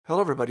Hello,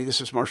 everybody. This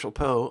is Marshall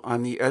Poe.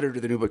 I'm the editor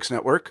of the New Books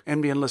Network.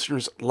 NBN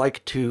listeners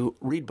like to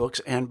read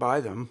books and buy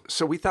them.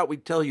 So we thought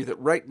we'd tell you that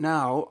right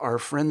now, our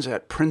friends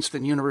at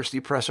Princeton University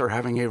Press are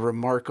having a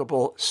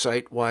remarkable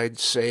site-wide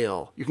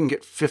sale. You can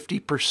get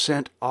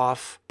 50%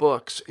 off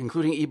books,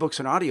 including ebooks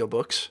and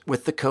audiobooks,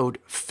 with the code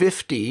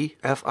 50,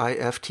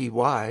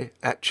 F-I-F-T-Y,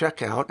 at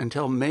checkout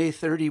until May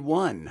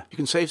 31. You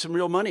can save some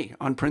real money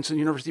on Princeton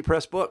University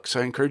Press books.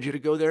 I encourage you to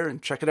go there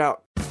and check it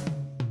out.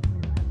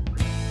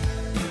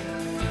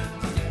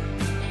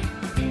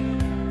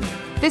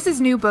 This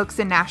is New Books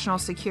in National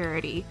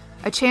Security,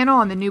 a channel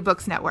on the New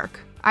Books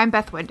Network. I'm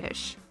Beth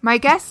Windisch. My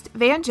guest,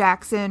 Van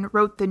Jackson,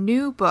 wrote the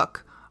new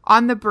book,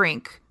 On the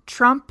Brink,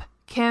 Trump,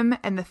 Kim,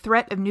 and the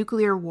Threat of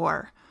Nuclear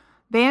War.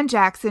 Van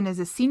Jackson is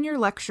a senior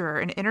lecturer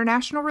in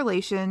international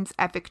relations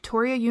at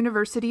Victoria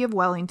University of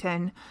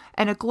Wellington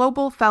and a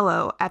global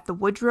fellow at the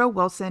Woodrow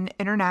Wilson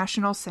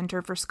International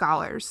Center for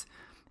Scholars.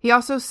 He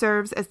also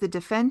serves as the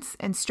Defense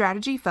and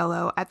Strategy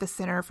Fellow at the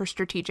Center for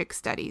Strategic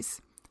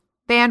Studies.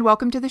 Van,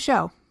 welcome to the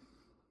show.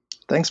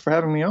 Thanks for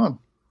having me on.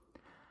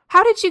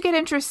 How did you get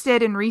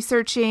interested in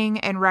researching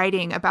and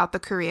writing about the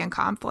Korean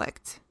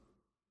conflict?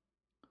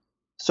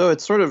 I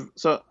sort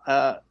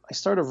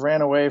of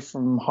ran away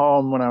from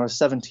home when I was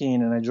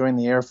 17 and I joined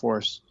the Air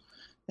Force.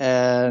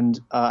 And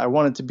I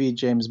wanted to be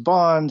James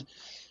Bond.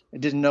 I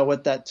didn't know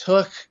what that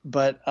took,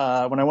 but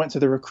when I went to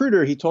the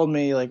recruiter, he told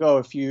me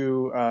if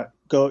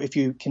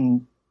you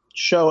can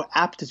show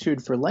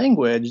aptitude for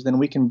language, then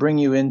we can bring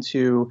you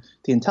into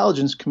the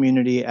intelligence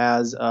community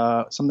as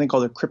something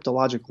called a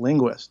cryptologic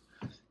linguist.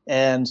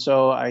 And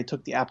so I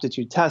took the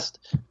aptitude test.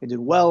 I did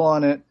well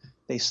on it.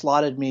 They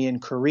slotted me in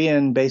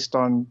Korean based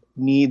on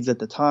needs at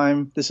the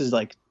time. This is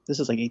like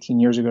 18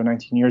 years ago,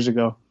 19 years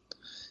ago.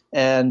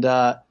 And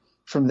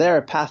from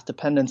there, path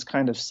dependence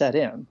kind of set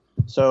in.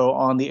 So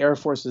on the Air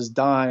Force's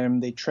dime,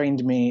 they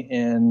trained me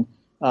in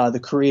the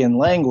Korean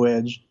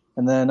language.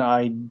 And then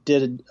I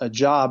did a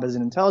job as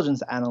an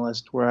intelligence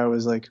analyst where I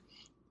was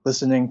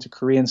listening to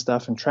Korean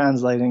stuff and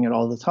translating it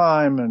all the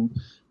time. And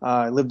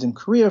I lived in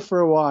Korea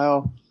for a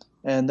while.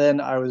 And then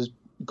I was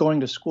going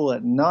to school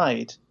at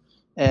night.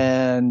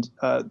 And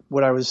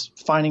what I was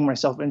finding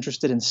myself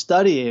interested in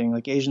studying,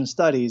 like Asian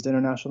studies,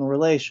 international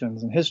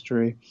relations, and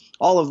history,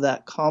 all of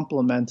that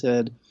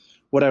complemented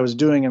what I was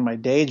doing in my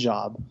day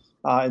job.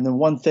 And then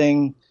one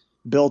thing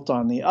built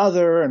on the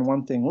other, and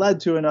one thing led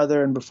to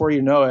another. And before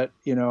you know it,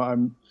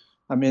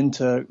 I'm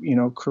into,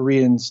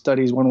 Korean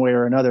studies one way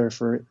or another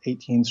for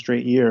 18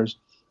 straight years.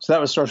 So that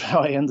was sort of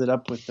how I ended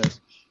up with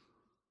this.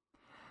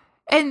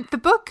 And the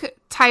book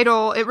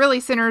title, it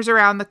really centers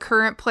around the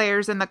current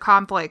players in the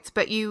conflict,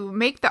 but you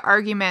make the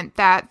argument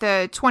that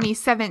the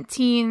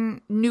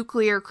 2017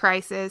 nuclear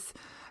crisis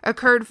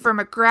occurred from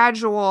a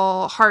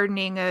gradual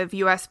hardening of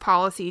U.S.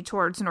 policy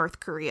towards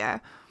North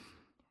Korea.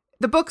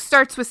 The book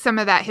starts with some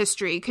of that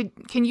history.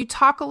 Can you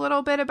talk a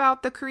little bit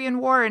about the Korean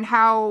War and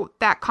how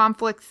that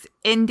conflict's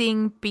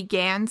ending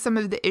began some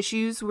of the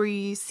issues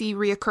we see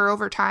reoccur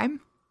over time?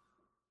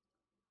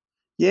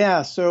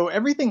 Yeah, so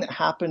everything that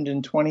happened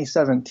in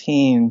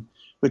 2017,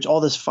 which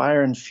all this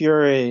fire and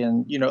fury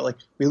and,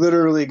 we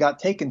literally got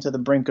taken to the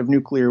brink of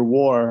nuclear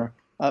war,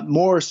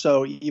 more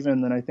so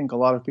even than I think a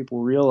lot of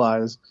people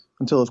realize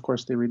until, of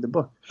course, they read the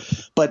book.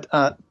 But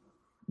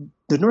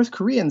the North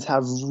Koreans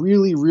have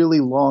really,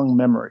 really long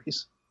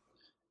memories.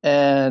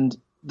 And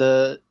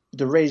the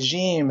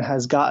regime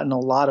has gotten a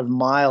lot of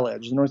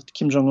mileage. The North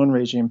Kim Jong-un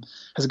regime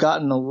has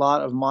gotten a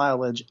lot of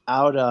mileage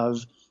out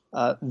of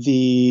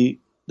the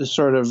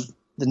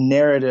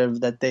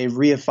narrative that they've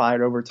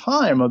reified over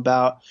time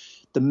about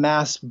the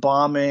mass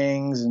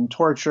bombings and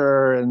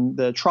torture and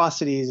the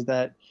atrocities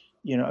that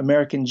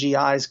American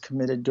GIs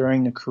committed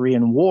during the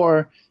Korean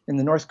War. In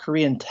the North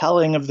Korean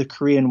telling of the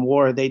Korean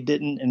War, they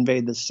didn't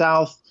invade the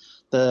South.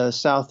 The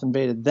South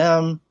invaded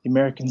them. The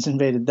Americans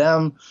invaded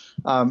them.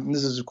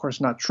 This is, of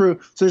course, not true.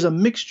 So there's a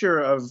mixture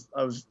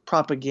of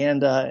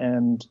propaganda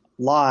and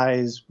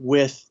lies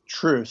with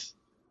truth.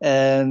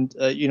 And,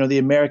 the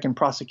American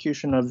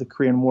prosecution of the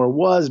Korean War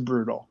was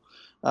brutal.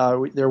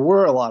 There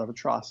were a lot of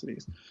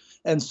atrocities.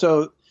 And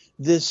so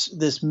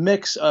this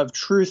mix of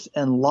truth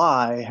and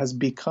lie has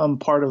become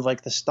part of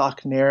the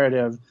stock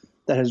narrative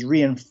that has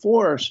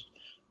reinforced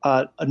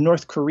a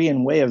North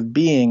Korean way of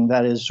being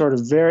that is sort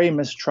of very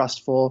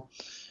mistrustful,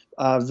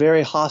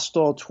 very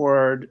hostile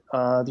toward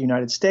the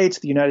United States.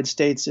 The United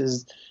States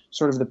is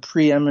sort of the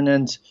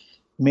preeminent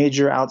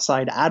major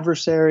outside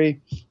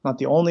adversary, not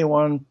the only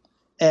one.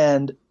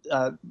 And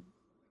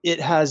it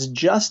has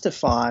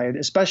justified,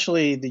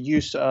 especially the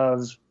use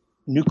of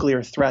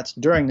nuclear threats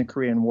during the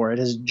Korean War, it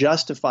has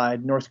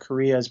justified North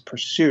Korea's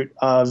pursuit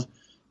of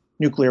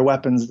nuclear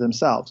weapons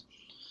themselves.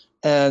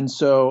 And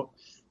so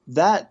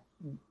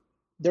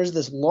there's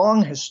this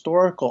long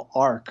historical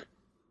arc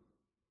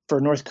for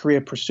North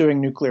Korea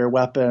pursuing nuclear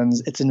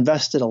weapons. It's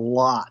invested a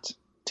lot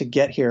to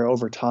get here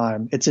over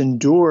time. It's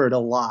endured a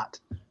lot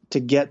to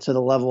get to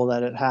the level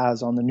that it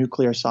has on the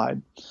nuclear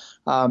side.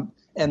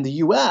 And the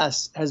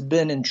U.S. has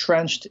been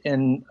entrenched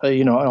in,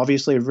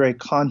 obviously a very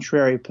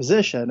contrary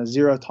position, a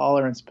zero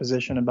tolerance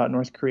position about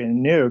North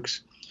Korean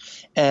nukes.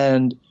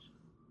 And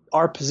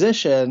our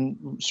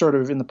position, sort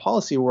of in the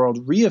policy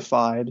world,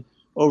 reified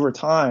over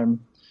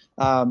time,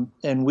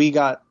 and we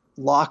got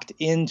locked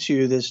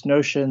into this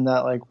notion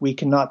that like we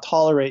cannot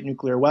tolerate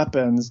nuclear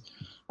weapons,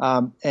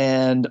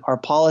 and our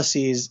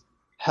policies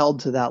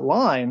held to that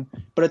line.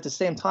 But at the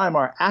same time,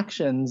 our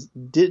actions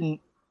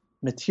didn't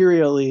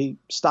materially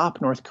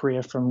stop North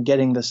Korea from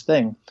getting this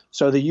thing.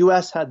 So the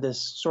U.S. had this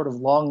sort of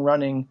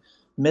long-running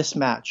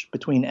mismatch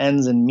between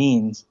ends and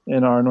means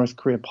in our North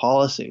Korea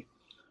policy.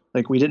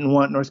 Like we didn't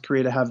want North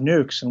Korea to have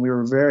nukes, and we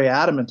were very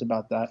adamant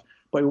about that.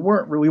 But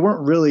we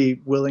weren't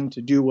really willing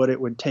to do what it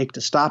would take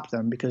to stop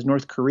them because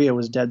North Korea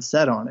was dead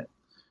set on it.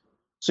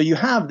 So you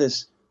have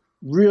this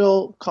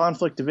real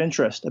conflict of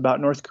interest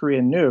about North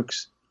Korean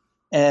nukes,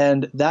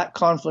 and that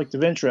conflict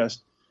of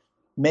interest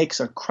makes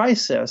a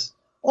crisis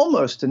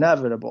almost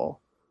inevitable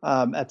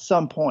at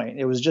some point.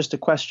 It was just a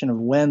question of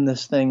when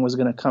this thing was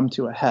going to come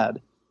to a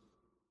head.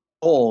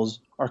 Goals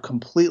are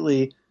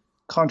completely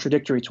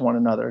contradictory to one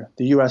another,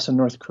 the U.S. and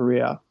North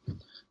Korea.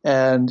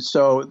 And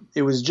so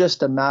it was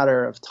just a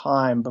matter of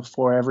time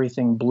before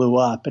everything blew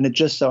up. And it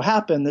just so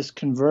happened this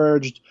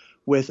converged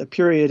with a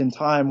period in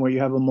time where you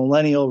have a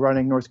millennial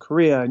running North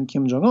Korea and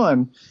Kim Jong-un,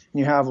 and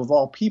you have, of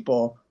all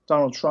people,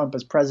 Donald Trump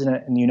as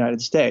president in the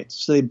United States.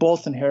 So they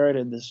both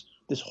inherited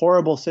this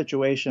horrible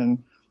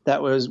situation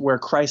that was where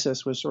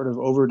crisis was sort of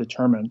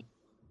overdetermined.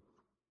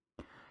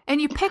 And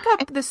you pick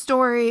up the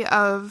story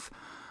of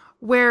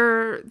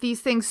where these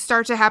things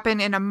start to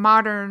happen in a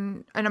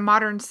modern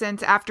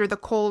sense after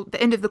the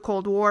end of the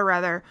Cold War,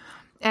 rather.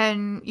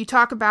 And you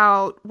talk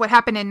about what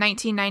happened in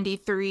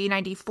 1993,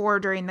 94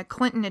 during the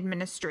Clinton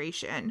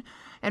administration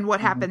and what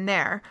happened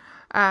there.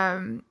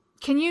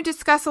 Can you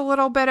discuss a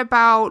little bit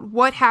about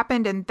what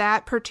happened in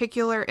that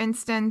particular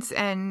instance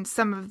and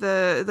some of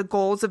the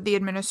goals of the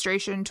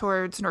administration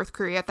towards North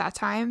Korea at that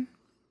time?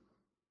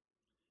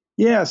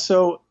 Yeah,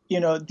 so,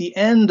 the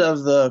end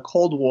of the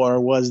Cold War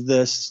was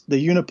the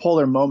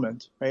unipolar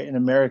moment, right, in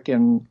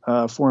American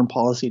foreign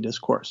policy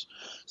discourse.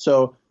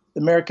 So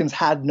the Americans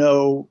had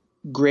no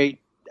great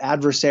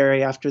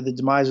adversary after the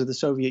demise of the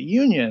Soviet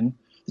Union.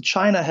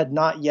 China had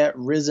not yet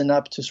risen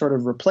up to sort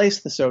of replace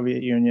the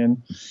Soviet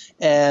Union.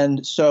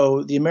 And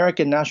so the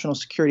American national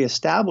security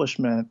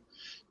establishment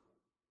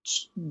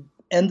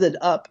ended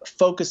up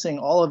focusing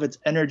all of its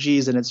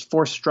energies and its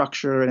force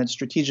structure and its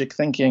strategic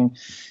thinking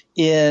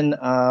in,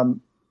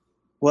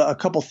 a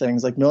couple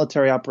things like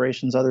military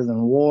operations other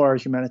than war,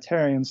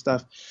 humanitarian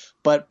stuff,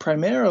 but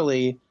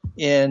primarily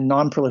in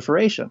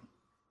non-proliferation.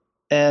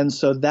 And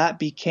so that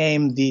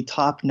became the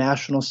top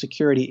national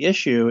security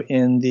issue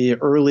in the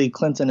early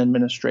Clinton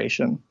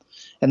administration.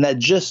 And that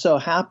just so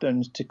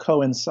happened to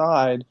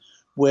coincide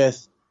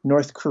with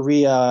North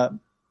Korea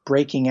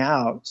breaking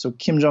out. So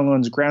Kim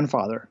Jong-un's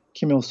grandfather,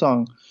 Kim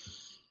Il-sung,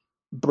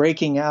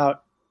 breaking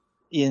out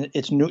in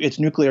its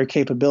nuclear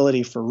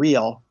capability for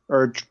real,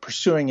 or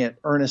pursuing it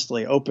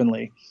earnestly,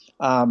 openly,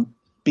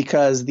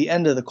 because the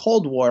end of the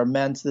Cold War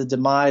meant the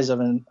demise of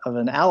an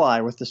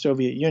ally with the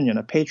Soviet Union,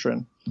 a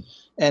patron.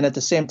 And at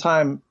the same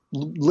time,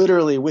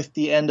 literally with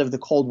the end of the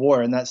Cold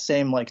War, in that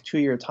same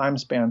 2-year time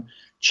span,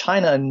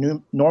 China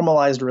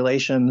normalized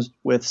relations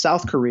with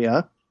South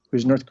Korea,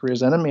 who's North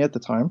Korea's enemy at the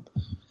time.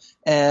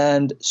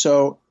 And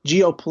so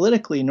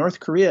geopolitically,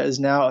 North Korea is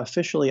now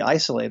officially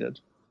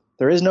isolated.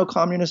 There is no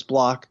communist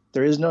bloc.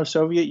 There is no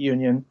Soviet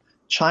Union.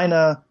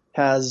 China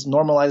has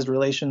normalized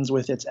relations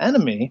with its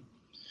enemy.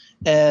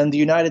 And the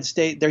United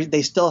States,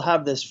 they still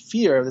have this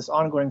fear, this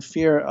ongoing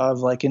fear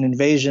of an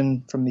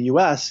invasion from the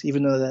U.S.,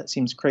 even though that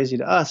seems crazy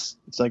to us.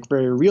 It's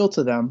very real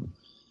to them.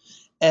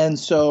 And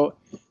so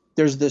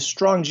there's this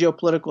strong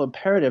geopolitical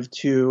imperative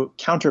to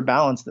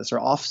counterbalance this or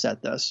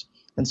offset this.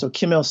 And so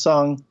Kim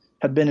Il-sung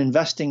had been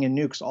investing in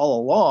nukes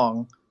all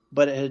along,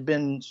 but it had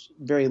been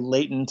very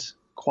latent,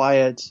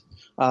 quiet.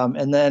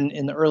 And then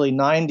in the early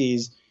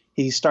 90s,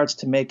 he starts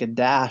to make a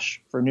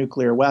dash for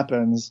nuclear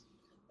weapons.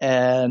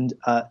 And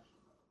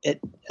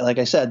like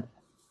I said,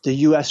 the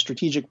U.S.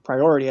 strategic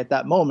priority at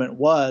that moment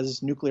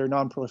was nuclear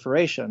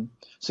nonproliferation.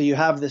 So you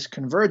have this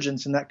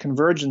convergence, and that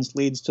convergence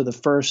leads to the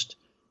first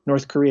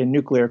North Korean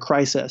nuclear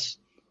crisis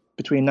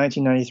between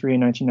 1993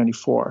 and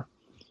 1994.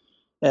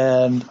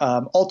 And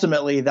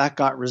ultimately, that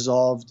got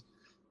resolved,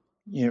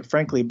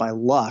 frankly, by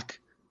luck.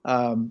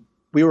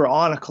 We were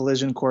on a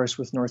collision course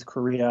with North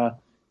Korea,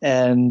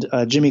 and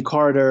Jimmy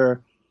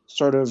Carter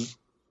sort of,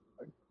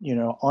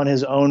 on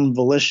his own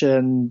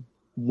volition,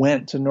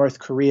 went to North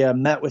Korea,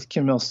 met with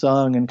Kim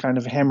Il-sung, and kind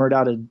of hammered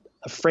out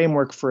a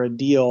framework for a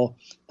deal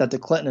that the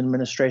Clinton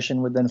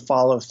administration would then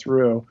follow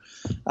through.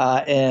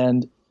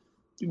 And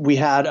we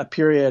had a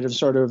period of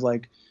sort of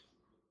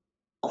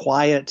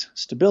quiet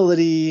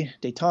stability,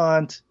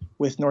 détente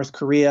with North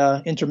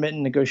Korea,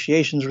 intermittent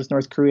negotiations with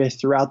North Korea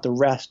throughout the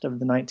rest of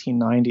the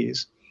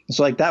 1990s. And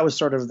so that was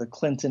sort of the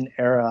Clinton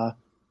era,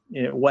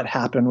 what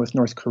happened with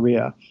North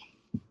Korea.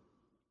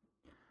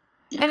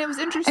 And it was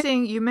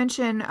interesting, you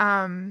mentioned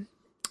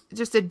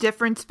just a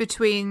difference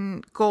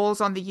between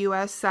goals on the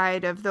U.S.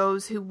 side of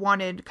those who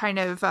wanted kind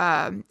of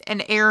an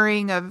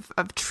airing of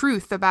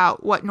truth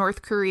about what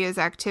North Korea's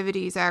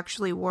activities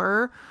actually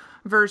were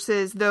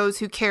versus those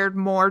who cared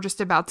more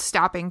just about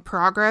stopping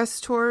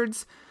progress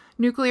towards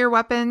nuclear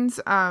weapons.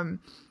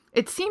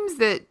 It seems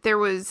that there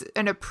was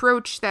an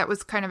approach that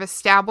was kind of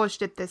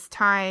established at this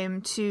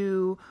time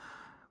to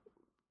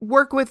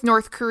work with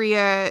North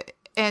Korea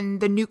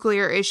and the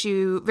nuclear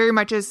issue very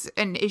much as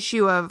an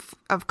issue of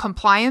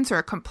compliance or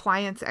a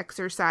compliance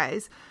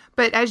exercise.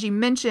 But as you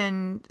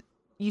mentioned,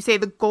 you say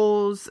the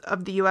goals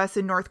of the U.S.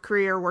 and North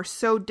Korea were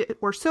so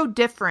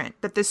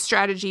different that this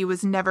strategy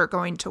was never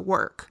going to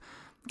work.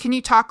 Can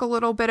you talk a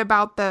little bit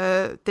about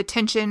the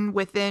tension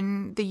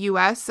within the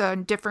U.S.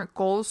 and different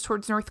goals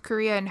towards North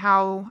Korea and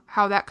how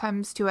that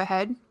comes to a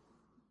head?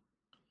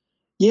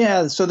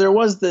 Yeah, so there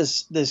was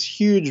this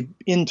huge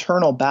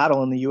internal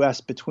battle in the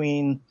U.S.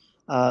 between,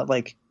 I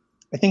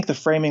think the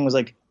framing was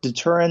like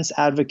deterrence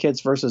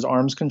advocates versus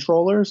arms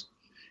controllers,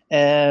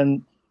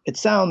 and it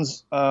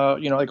sounds,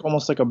 like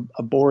almost like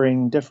a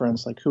boring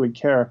difference, like who would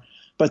care?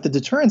 But the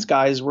deterrence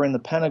guys were in the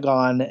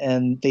Pentagon,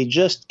 and they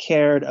just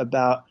cared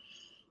about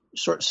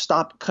sort of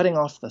stop cutting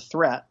off the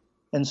threat.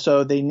 And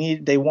so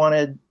they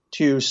wanted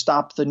to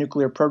stop the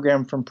nuclear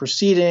program from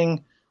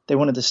proceeding. They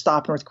wanted to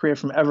stop North Korea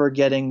from ever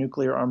getting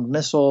nuclear armed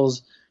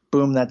missiles.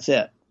 Boom, that's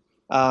it.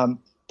 The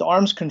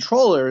arms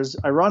controllers,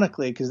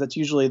 ironically, because that's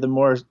usually the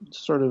more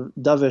sort of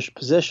dovish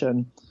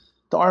position,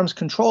 the arms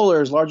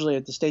controllers, largely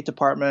at the State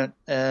Department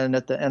and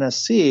at the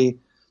NSC,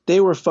 they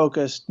were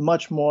focused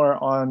much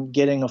more on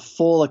getting a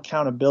full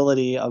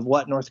accountability of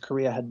what North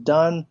Korea had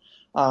done.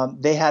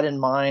 They had in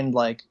mind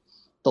like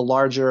the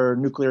larger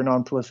nuclear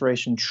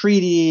nonproliferation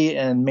treaty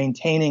and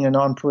maintaining a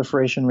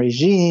nonproliferation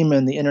regime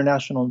and the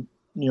international,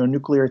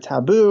 nuclear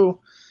taboo.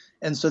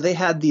 And so they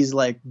had these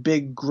like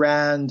big,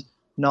 grand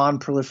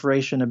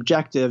nonproliferation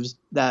objectives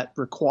that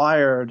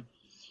required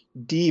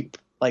deep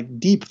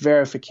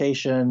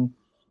verification.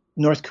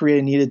 North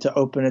Korea needed to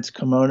open its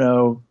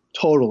kimono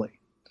totally,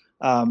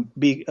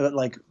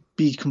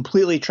 be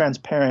completely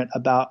transparent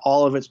about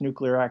all of its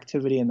nuclear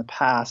activity in the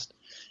past.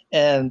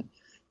 And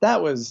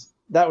that was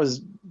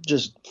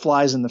just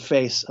flies in the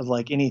face of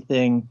like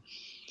anything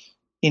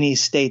any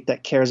state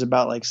that cares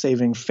about like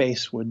saving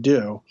face would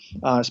do,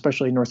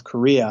 especially North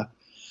Korea.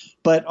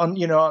 But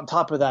on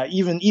top of that,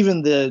 even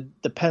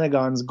the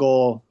Pentagon's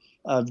goal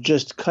of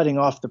just cutting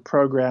off the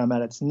program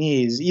at its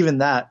knees, even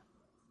that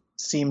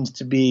seemed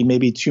to be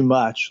maybe too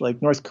much.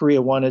 Like North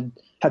Korea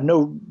had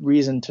no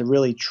reason to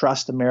really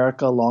trust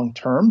America long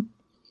term.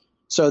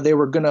 So they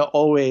were going to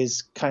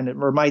always kind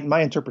of, or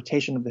my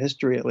interpretation of the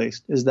history at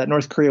least, is that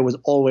North Korea was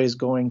always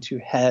going to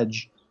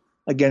hedge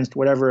against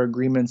whatever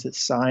agreements it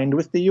signed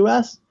with the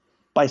U.S.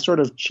 by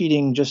sort of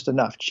cheating just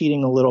enough,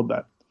 cheating a little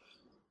bit,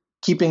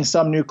 keeping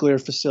some nuclear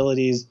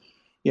facilities,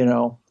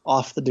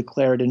 off the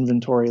declared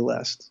inventory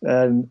list,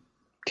 and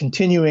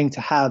continuing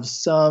to have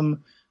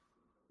some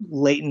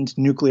latent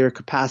nuclear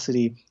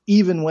capacity,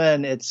 even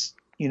when it's,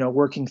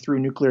 working through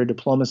nuclear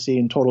diplomacy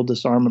and total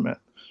disarmament.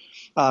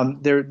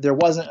 There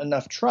wasn't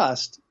enough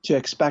trust to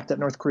expect that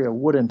North Korea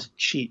wouldn't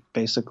cheat,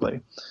 basically.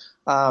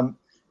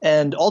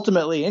 And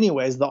ultimately,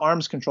 anyways, the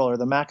arms controller,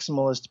 the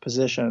maximalist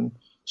position,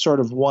 sort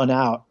of won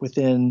out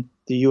within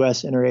the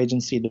U.S.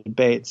 interagency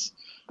debates.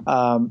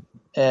 But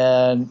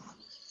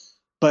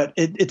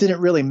it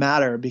didn't really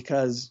matter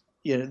because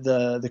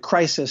the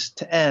crisis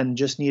to end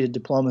just needed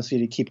diplomacy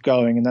to keep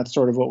going, and that's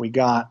sort of what we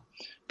got.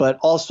 But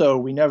also,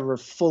 we never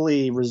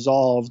fully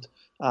resolved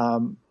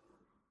the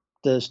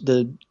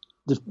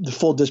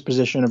full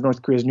disposition of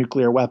North Korea's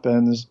nuclear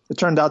weapons. It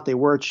turned out they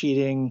were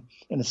cheating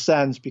in a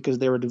sense because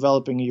they were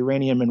developing a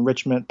uranium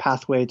enrichment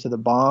pathway to the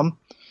bomb.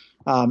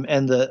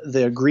 And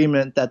the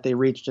agreement that they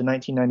reached in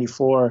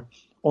 1994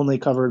 only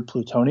covered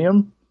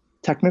plutonium,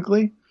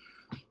 technically.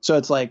 So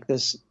it's like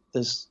this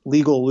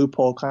legal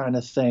loophole kind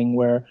of thing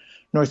where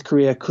North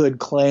Korea could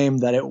claim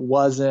that it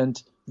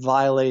wasn't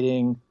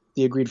violating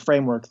the agreed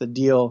framework, the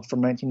deal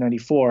from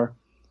 1994,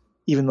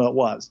 even though it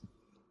was.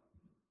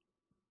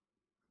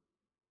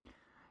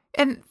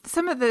 And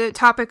some of the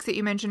topics that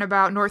you mentioned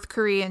about North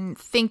Korean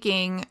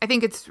thinking, I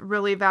think it's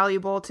really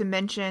valuable to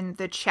mention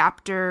the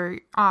chapter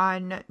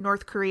on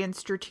North Korean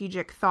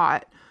strategic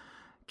thought.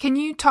 Can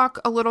you talk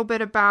a little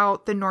bit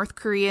about the North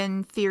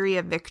Korean theory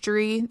of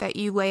victory that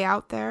you lay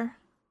out there?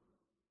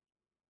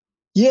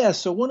 Yeah,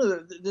 so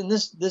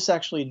this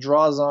actually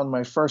draws on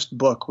my first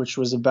book, which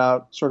was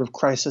about sort of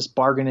crisis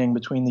bargaining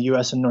between the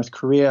U.S. and North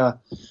Korea.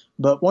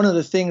 But one of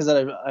the things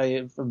that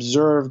I've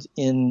observed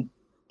in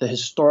the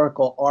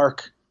historical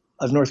arc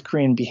of North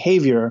Korean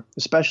behavior,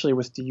 especially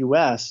with the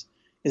U.S.,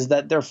 is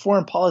that their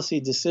foreign policy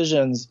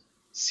decisions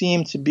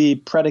seem to be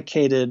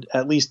predicated,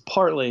 at least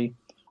partly,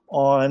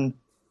 on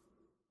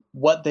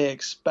what they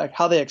expect,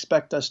 how they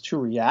expect us to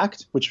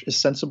react, which is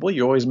sensible.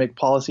 You always make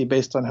policy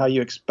based on how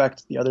you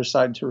expect the other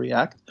side to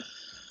react.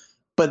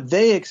 But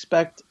they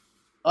expect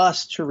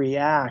us to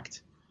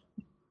react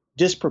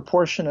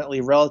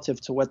disproportionately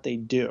relative to what they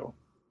do.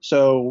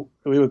 So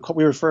we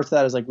refer to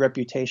that as like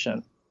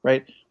reputation.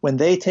 right? When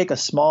they take a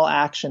small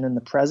action in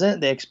the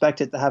present, they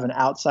expect it to have an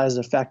outsized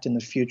effect in the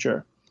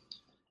future.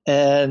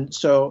 And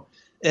so,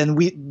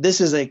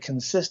 this is a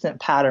consistent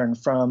pattern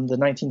from the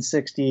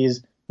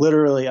 1960s,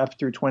 literally up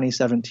through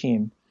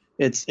 2017.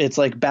 It's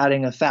like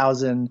batting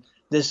 1,000.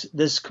 This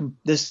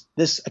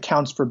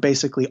accounts for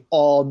basically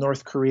all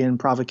North Korean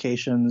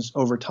provocations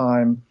over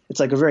time. It's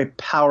like a very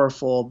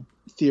powerful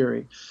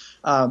theory,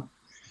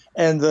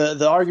 and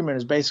the argument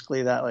is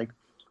basically that like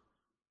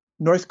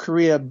North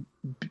Korea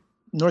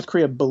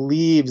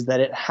believes that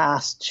it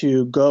has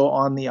to go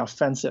on the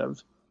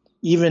offensive,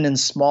 even in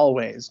small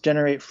ways,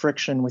 generate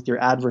friction with your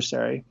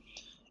adversary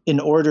in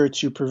order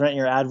to prevent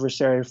your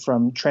adversary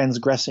from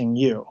transgressing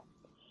you.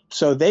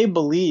 So they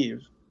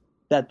believe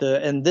that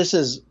and this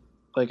is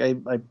like I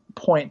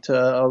point to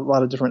a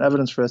lot of different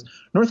evidence for this.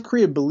 North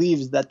Korea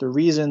believes that the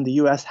reason the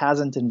U.S.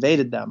 hasn't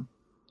invaded them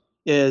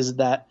is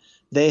that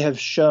they have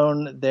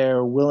shown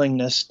their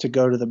willingness to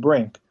go to the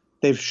brink.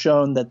 They've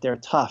shown that they're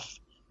tough.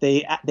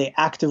 They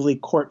actively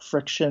court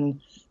friction.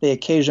 They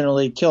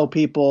occasionally kill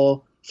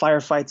people,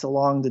 firefights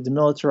along the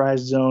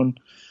demilitarized zone.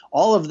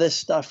 All of this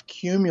stuff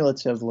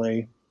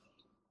cumulatively,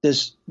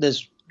 this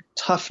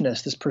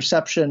toughness, this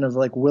perception of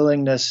like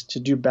willingness to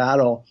do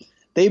battle,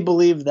 they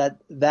believe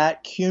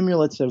that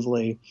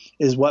cumulatively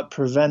is what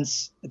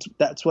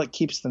that's what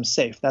keeps them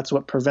safe. That's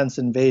what prevents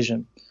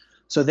invasion.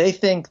 So they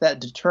think that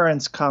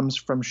deterrence comes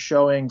from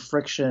showing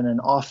friction and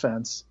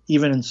offense,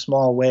 even in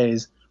small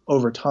ways,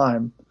 over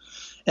time.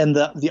 And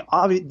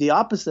the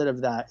opposite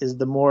of that is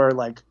the more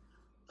like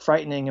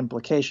frightening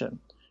implication,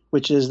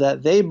 which is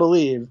that they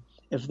believe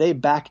if they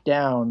back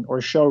down or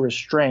show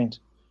restraint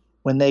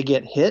when they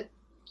get hit,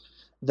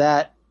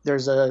 that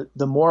the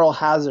moral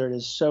hazard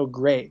is so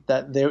great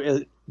that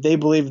they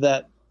believe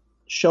that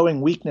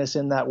showing weakness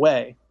in that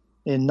way,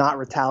 in not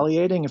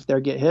retaliating if they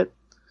get hit,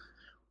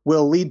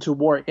 will lead to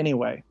war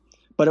anyway.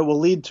 But it will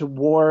lead to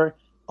war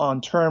on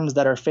terms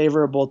that are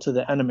favorable to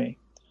the enemy.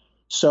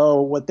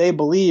 So what they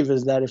believe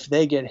is that if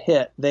they get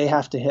hit, they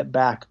have to hit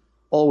back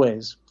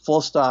always,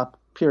 full stop,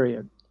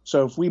 period.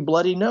 So if we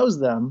bloody nose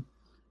them,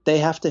 they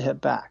have to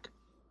hit back.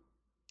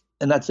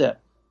 And that's it.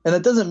 And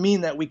that doesn't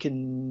mean that we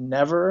can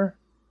never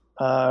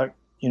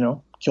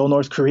kill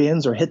North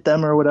Koreans or hit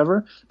them or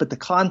whatever, but the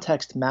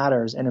context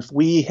matters. And if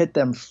we hit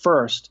them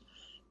first,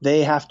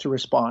 they have to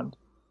respond.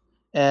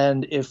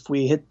 And if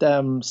we hit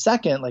them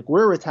second, like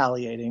we're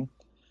retaliating,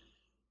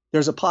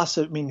 there's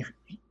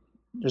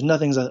there's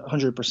nothing's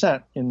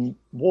 100% in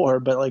war,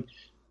 but like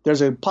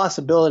there's a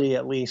possibility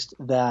at least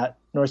that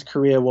North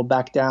Korea will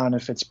back down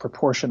if it's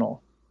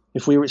proportional.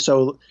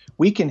 So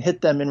we can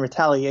hit them in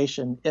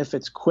retaliation if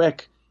it's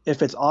quick,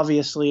 if it's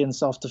obviously in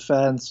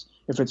self-defense,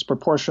 if it's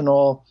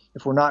proportional,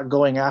 if we're not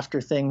going after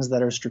things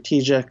that are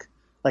strategic,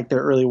 like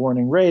their early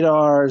warning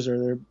radars or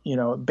their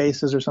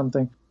bases or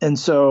something. And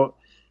so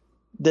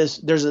this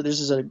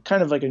is a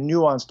kind of like a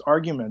nuanced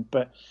argument,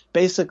 but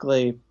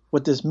basically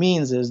what this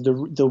means is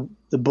the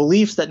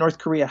beliefs that North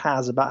Korea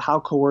has about how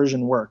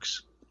coercion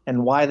works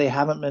and why they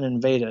haven't been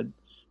invaded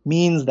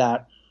means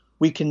that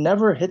we can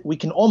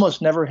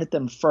almost never hit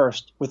them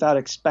first without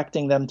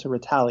expecting them to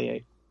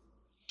retaliate.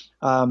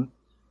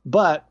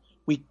 But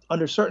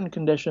under certain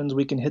conditions,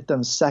 we can hit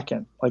them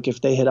second, like if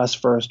they hit us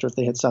first or if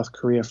they hit South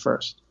Korea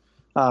first.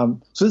 So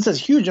this has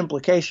huge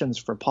implications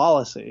for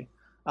policy.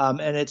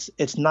 And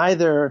it's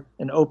neither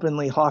an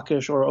openly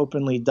hawkish or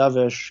openly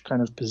dovish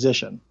kind of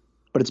position,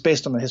 but it's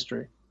based on the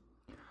history.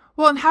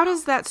 Well, and how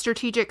does that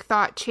strategic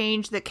thought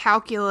change the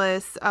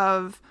calculus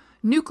of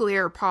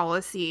nuclear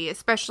policy,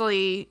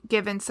 especially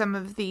given some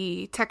of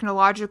the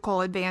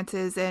technological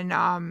advances and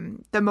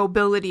the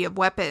mobility of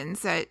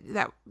weapons that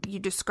you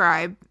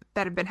describe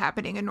that have been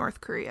happening in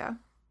North Korea?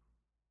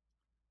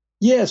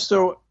 Yeah,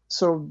 so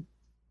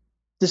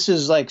this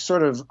is like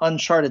sort of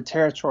uncharted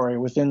territory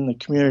within the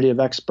community of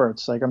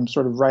experts. Like I'm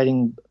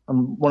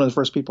one of the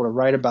first people to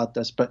write about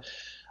this, but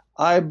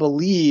I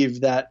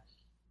believe that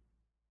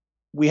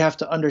we have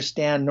to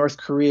understand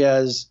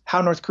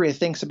how North Korea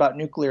thinks about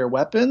nuclear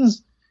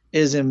weapons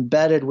is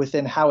embedded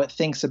within how it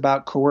thinks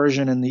about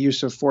coercion and the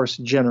use of force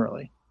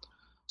generally.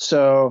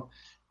 So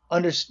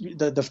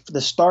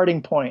the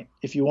starting point,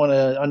 if you want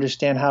to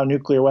understand how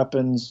nuclear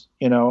weapons,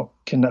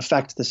 can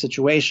affect the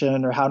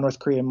situation or how North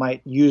Korea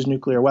might use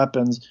nuclear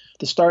weapons,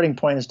 the starting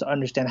point is to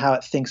understand how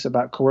it thinks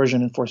about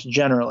coercion and force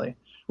generally,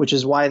 which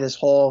is why this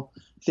whole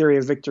theory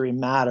of victory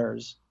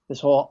matters. This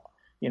whole,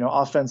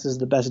 offense is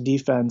the best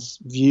defense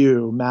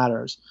view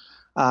matters.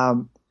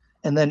 And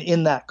then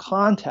in that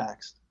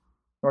context,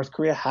 North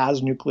Korea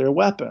has nuclear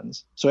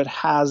weapons, so it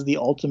has the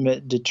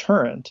ultimate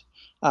deterrent.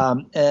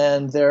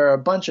 And there are a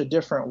bunch of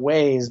different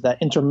ways that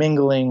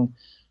intermingling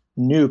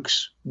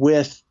nukes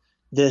with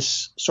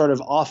this sort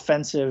of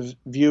offensive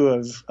view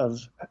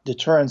of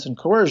deterrence and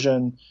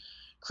coercion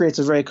creates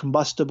a very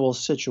combustible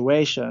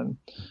situation.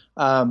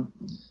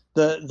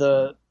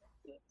 The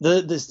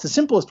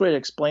simplest way to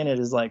explain it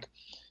is like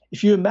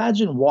if you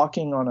imagine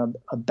walking on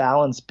a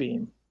balance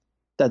beam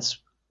that's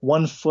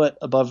 1 foot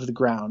above the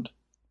ground,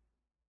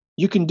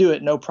 you can do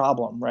it no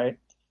problem, right?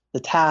 The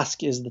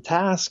task is the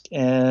task,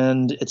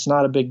 and it's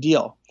not a big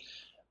deal.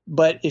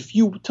 But if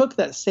you took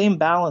that same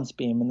balance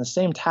beam and the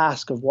same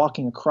task of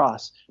walking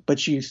across,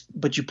 but you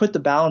put the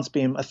balance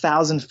beam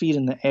 1,000 feet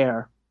in the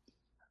air,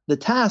 the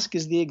task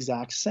is the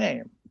exact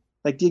same,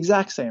 like the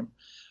exact same.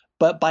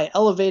 But by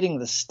elevating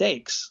the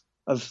stakes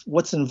of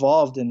what's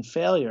involved in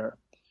failure,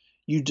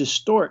 you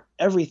distort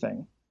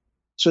everything.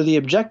 So the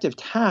objective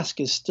task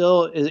is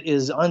still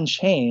is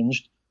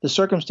unchanged. The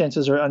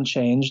circumstances are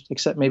unchanged,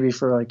 except maybe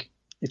for like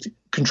if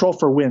control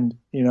for wind,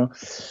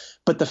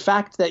 But the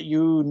fact that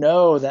you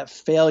know that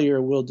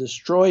failure will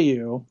destroy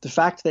you, the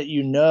fact that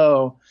you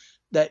know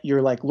that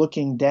you're like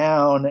looking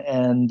down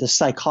and the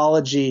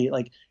psychology,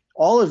 like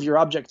all of your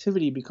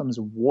objectivity becomes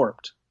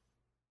warped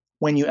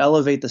when you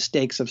elevate the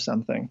stakes of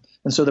something.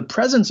 And so the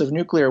presence of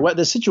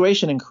the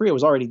situation in Korea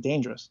was already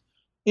dangerous.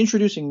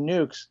 Introducing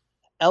nukes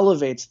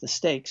elevates the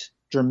stakes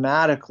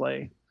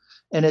dramatically.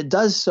 And it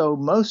does so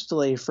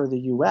mostly for the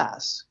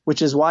US,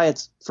 which is why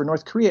for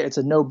North Korea, it's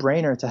a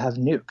no-brainer to have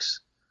nukes.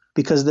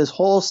 Because this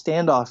whole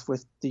standoff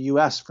with the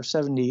US for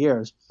 70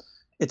 years,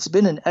 it's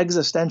been an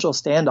existential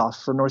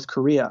standoff for North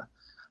Korea,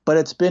 but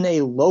it's been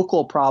a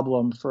local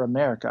problem for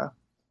America.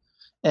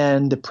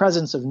 And the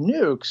presence of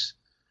nukes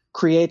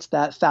creates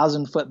that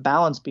 1,000-foot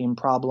balance beam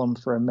problem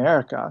for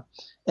America.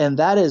 And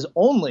that is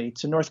only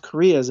to North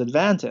Korea's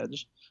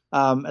advantage,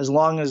 as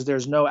long as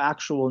there's no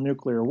actual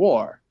nuclear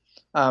war.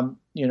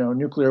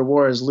 Nuclear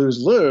war is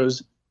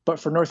lose-lose, but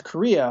for North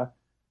Korea,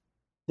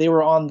 they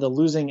were on the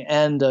losing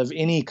end of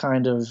any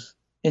kind of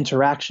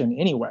interaction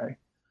anyway.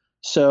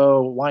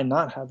 So why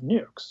not have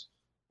nukes?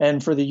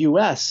 And for the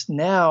US,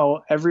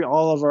 now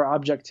all of our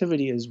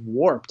objectivity is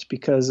warped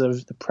because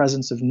of the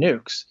presence of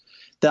nukes.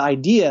 The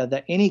idea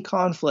that any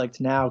conflict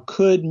now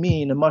could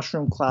mean a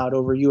mushroom cloud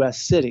over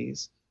US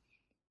cities,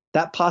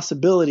 that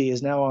possibility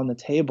is now on the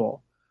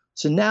table.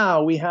 So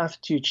now we have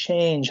to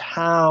change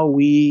how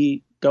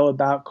we go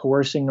about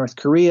coercing North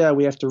Korea.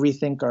 We have to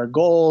rethink our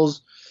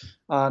goals.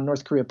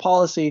 North Korea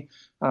policy.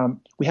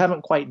 We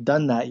haven't quite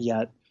done that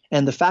yet.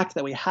 And the fact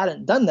that we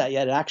hadn't done that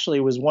yet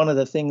actually was one of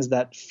the things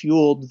that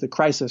fueled the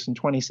crisis in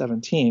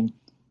 2017.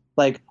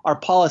 Like our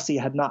policy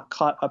had not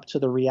caught up to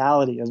the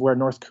reality of where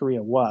North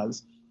Korea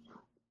was.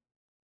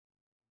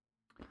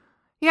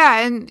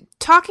 Yeah, and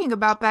talking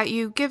about that,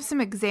 you give some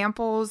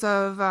examples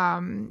of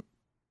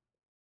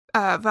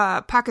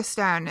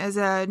Pakistan as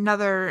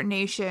another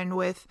nation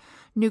with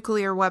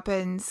nuclear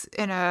weapons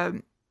in a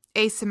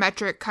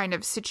asymmetric kind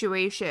of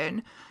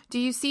situation. Do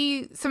you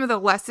see some of the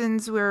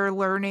lessons we're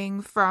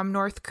learning from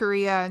North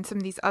Korea and some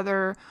of these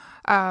other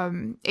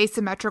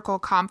asymmetrical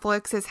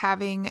conflicts as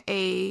having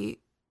a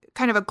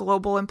kind of a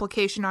global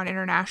implication on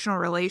international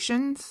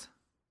relations?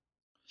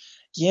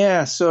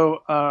 Yeah,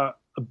 so a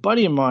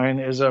buddy of mine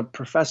is a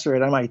professor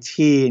at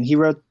MIT, and he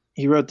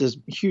wrote this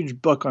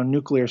huge book on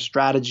nuclear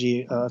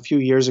strategy a few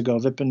years ago,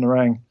 Vipin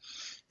Narang.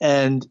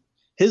 And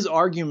his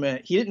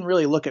argument, he didn't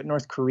really look at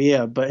North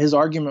Korea, but his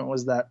argument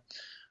was that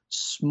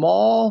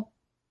small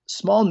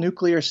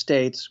nuclear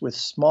states with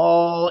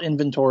small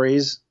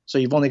inventories, so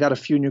you've only got a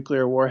few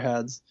nuclear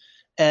warheads,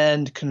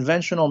 and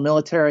conventional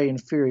military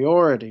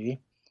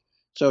inferiority,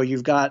 so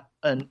you've got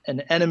an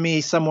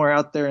enemy somewhere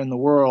out there in the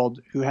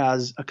world who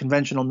has a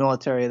conventional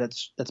military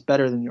that's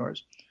better than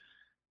yours.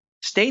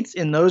 States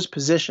in those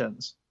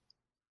positions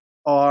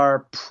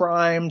are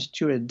primed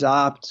to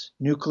adopt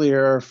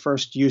nuclear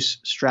first use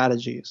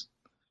strategies,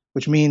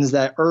 which means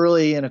that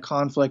early in a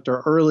conflict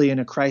or early in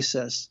a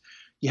crisis,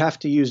 you have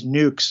to use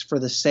nukes for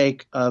the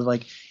sake of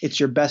it's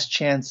your best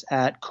chance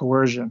at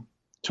coercion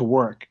to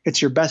work.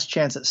 It's your best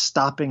chance at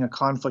stopping a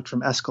conflict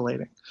from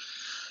escalating.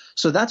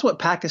 So that's what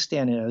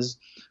Pakistan is.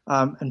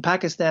 And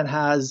Pakistan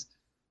has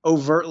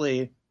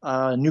overtly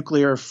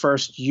nuclear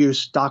first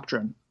use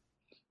doctrine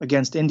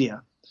against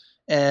India.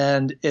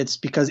 And it's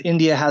because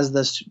India has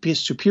the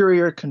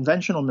superior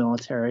conventional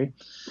military.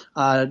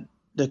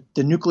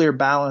 The nuclear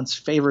balance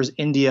favors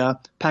India.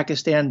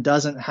 Pakistan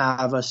doesn't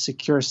have a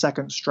secure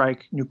second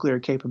strike nuclear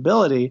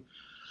capability.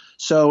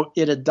 So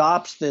it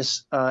adopts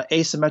this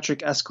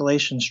asymmetric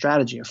escalation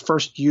strategy, a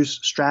first use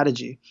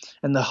strategy.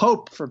 And the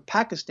hope for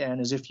Pakistan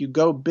is if you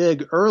go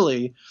big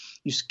early,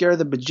 you scare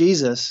the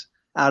bejesus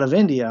out of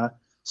India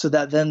so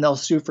that then they'll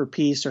sue for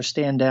peace or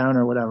stand down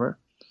or whatever.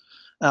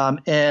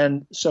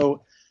 And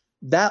so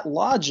that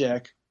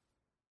logic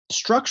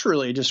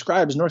structurally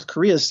describes North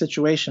Korea's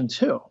situation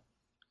too.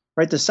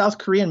 Right, the South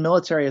Korean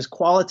military is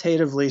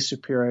qualitatively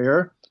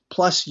superior,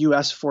 plus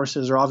U.S.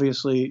 forces are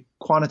obviously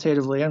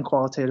quantitatively and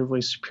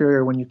qualitatively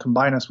superior when you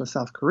combine us with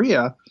South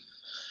Korea.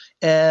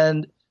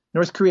 And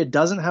North Korea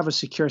doesn't have a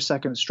secure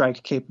second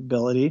strike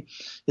capability.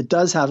 It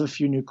does have a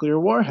few nuclear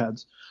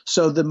warheads.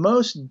 So the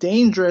most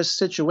dangerous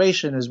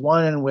situation is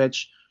one in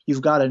which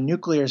you've got a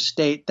nuclear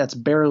state that's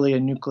barely a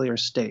nuclear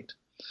state.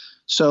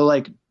 So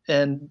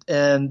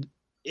and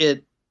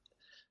it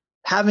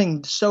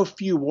having so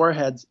few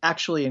warheads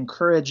actually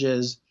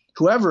encourages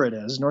whoever it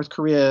is, North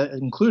Korea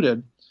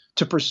included,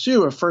 to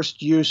pursue a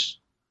first use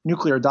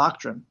nuclear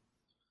doctrine.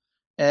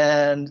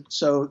 And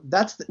so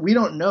we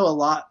don't know a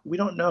lot. We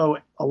don't know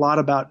a lot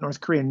about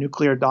North Korean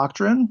nuclear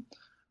doctrine,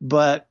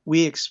 but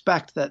we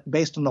expect that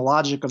based on the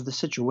logic of the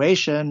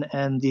situation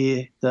and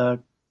the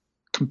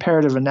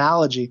comparative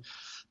analogy,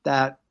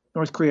 that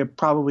North Korea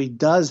probably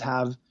does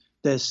have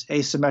this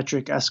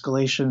asymmetric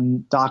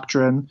escalation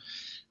doctrine.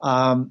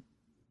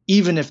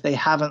 Even if they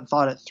haven't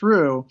thought it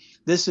through,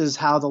 this is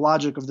how the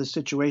logic of the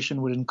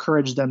situation would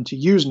encourage them to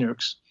use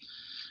nukes.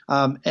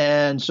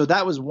 And so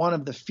that was one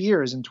of the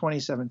fears in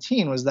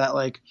 2017, was that,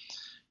 like,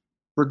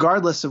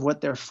 regardless of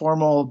what their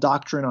formal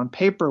doctrine on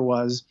paper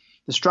was,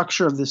 the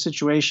structure of the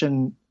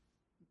situation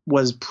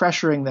was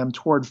pressuring them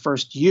toward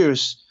first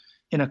use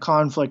in a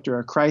conflict or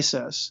a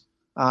crisis.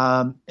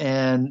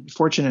 And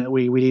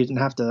fortunately, we didn't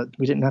have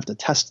to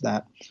test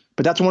that.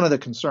 But that's one of the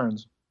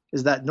concerns,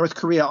 is that North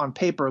Korea on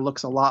paper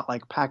looks a lot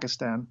like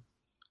Pakistan,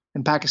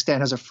 and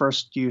Pakistan has a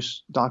first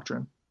use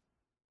doctrine.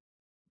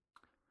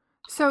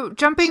 So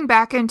jumping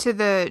back into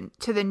the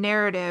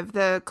narrative,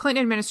 the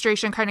Clinton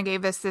administration kind of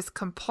gave us this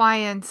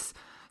compliance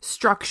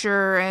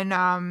structure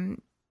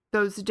and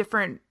those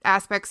different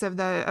aspects of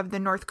the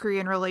North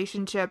Korean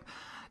relationship.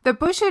 The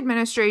Bush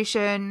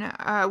administration,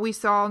 we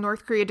saw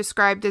North Korea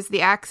described as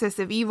the axis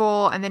of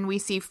evil, and then we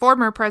see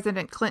former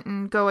President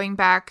Clinton going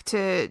back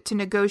to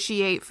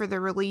negotiate for the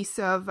release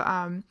of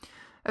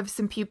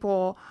some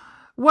people.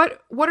 What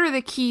are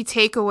the key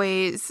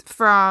takeaways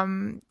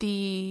from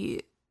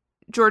the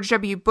George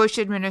W. Bush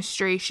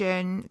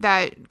administration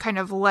that kind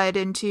of led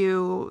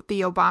into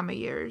the Obama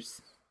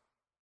years?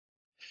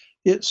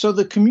 So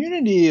the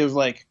community of,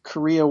 like,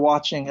 Korea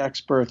watching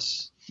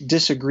experts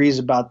disagrees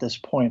about this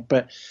point,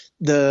 but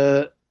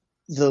the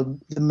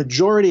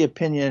majority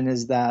opinion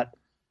is that,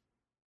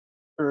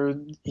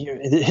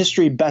 the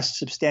history best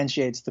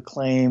substantiates the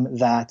claim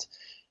that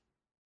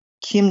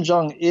Kim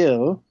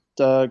Jong-il,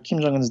 Kim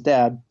Jong-un's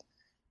dad,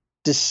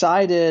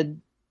 decided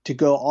to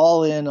go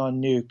all in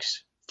on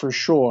nukes for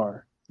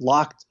sure,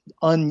 locked,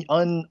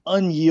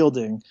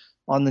 unyielding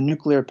on the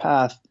nuclear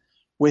path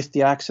with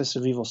the axis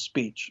of evil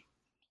speech.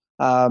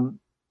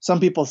 Some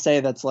people say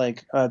that's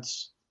like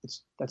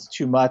that's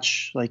too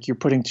much, like you're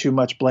putting too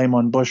much blame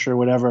on Bush or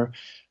whatever.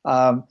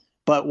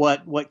 But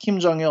what Kim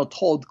Jong-il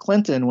told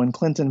Clinton when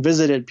Clinton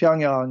visited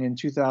Pyongyang in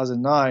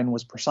 2009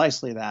 was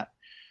precisely that.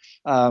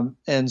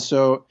 And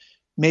so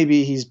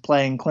maybe he's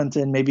playing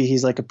Clinton, maybe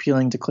he's like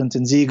appealing to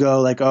Clinton's ego,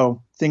 like,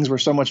 oh, things were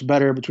so much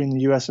better between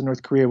the U.S. and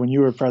North Korea when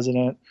you were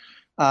president.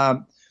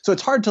 So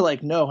it's hard to,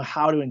 like, know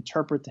how to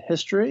interpret the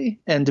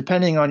history, and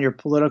depending on your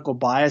political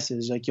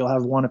biases, like, you'll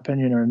have one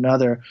opinion or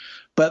another.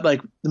 But,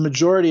 like, the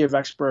majority of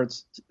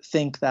experts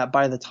think that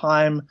by the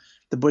time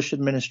the Bush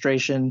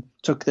administration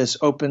took this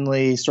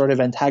openly sort of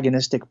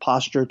antagonistic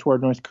posture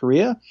toward North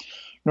Korea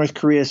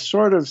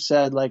sort of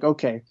said, like,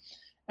 okay,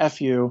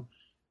 F you,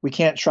 we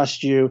can't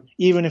trust you.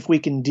 Even if we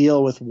can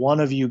deal with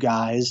one of you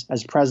guys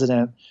as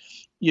president,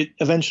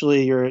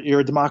 eventually you're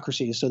a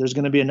democracy. So there's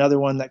going to be another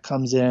one that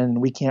comes in,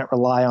 and we can't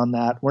rely on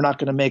that. We're not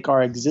going to make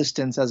our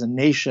existence as a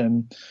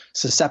nation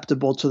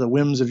susceptible to the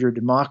whims of your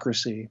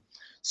democracy.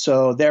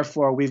 So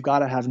therefore, we've got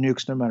to have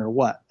nukes no matter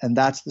what. And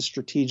that's the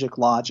strategic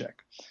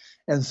logic.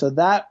 And so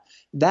that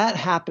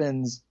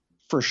happens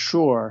for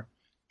sure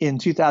in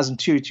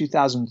 2002,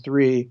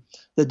 2003.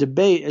 The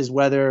debate is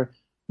whether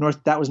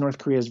that was North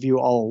Korea's view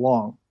all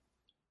along.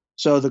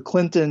 So the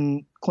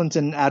Clinton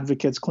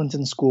advocates,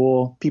 Clinton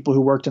school, people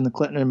who worked in the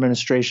Clinton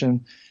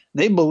administration,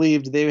 they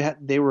believed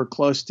they were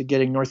close to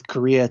getting North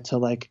Korea to,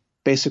 like,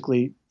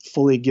 basically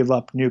fully give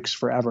up nukes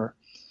forever,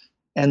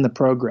 end the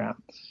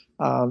program.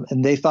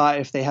 And they thought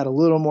if they had a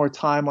little more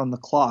time on the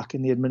clock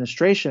in the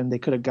administration, they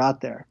could have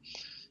got there.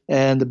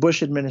 And the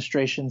Bush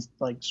administration,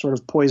 like, sort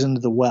of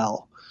poisoned the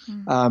well.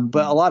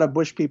 But a lot of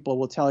Bush people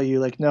will tell you,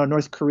 like, no,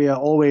 North Korea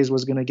always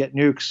was going to get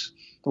nukes.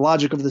 The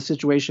logic of the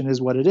situation is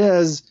what it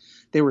is.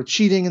 They were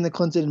cheating in the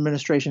Clinton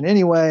administration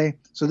anyway,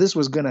 so this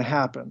was going to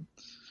happen.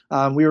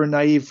 We were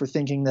naive for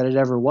thinking that it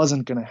ever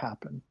wasn't going to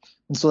happen.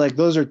 And so, like,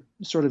 those are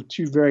sort of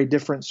two very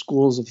different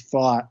schools of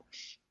thought.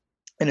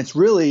 And it's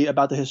really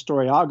about the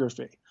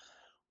historiography.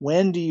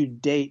 When do you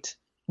date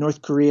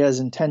North Korea's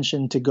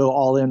intention to go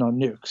all in on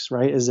nukes,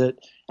 right? Is it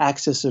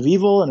axis of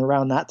evil and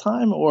around that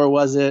time, or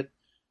was it,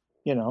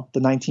 the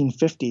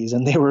 1950s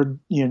and they were,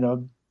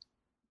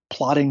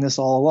 plotting this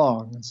all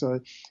along? And so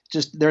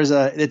just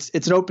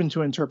it's an open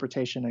to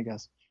interpretation, I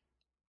guess.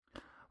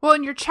 Well,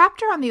 in your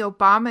chapter on the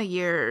Obama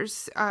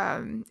years,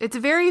 it's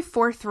very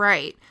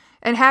forthright.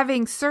 And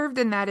having served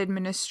in that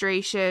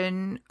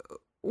administration,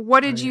 what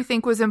did you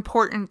think was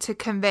important to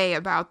convey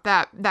about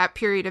that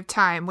period of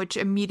time, which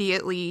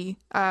immediately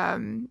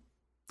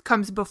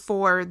comes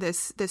before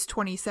this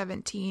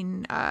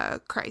 2017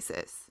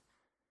 crisis?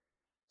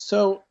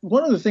 So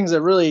one of the things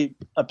that really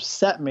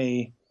upset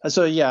me,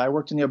 I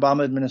worked in the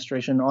Obama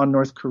administration on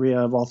North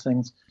Korea, of all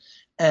things.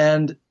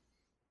 And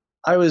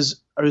I've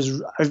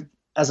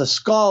as a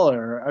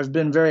scholar, I've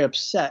been very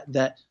upset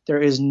that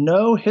there is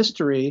no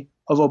history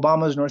of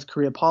Obama's North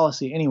Korea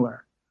policy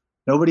anywhere.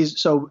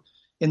 So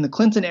in the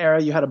Clinton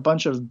era, you had a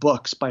bunch of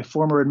books by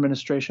former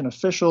administration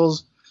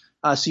officials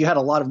So you had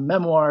a lot of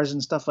memoirs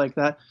and stuff like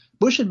that.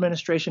 Bush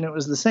administration, it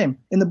was the same.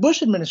 In the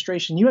Bush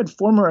administration, you had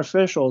former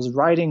officials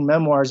writing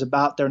memoirs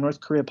about their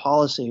North Korea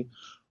policy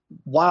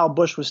while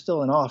Bush was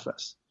still in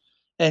office.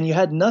 And you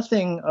had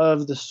nothing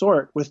of the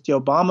sort with the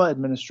Obama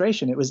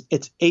administration.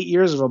 It's 8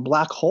 years of a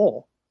black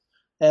hole.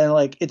 And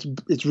like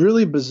it's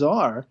really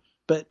bizarre,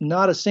 but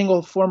not a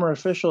single former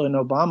official in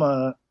the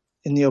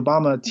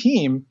Obama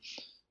team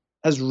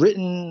has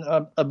written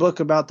a book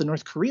about the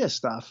North Korea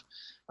stuff.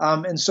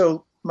 And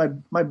so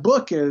my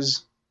book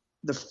is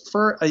the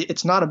first.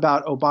 It's not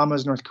about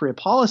Obama's North Korea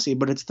policy,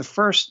 but it's the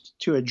first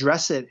to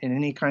address it in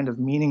any kind of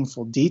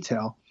meaningful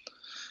detail.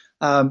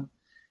 And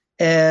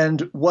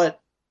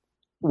what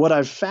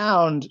I've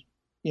found,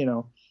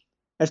 I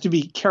have to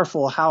be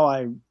careful how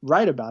I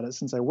write about it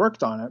since I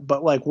worked on it.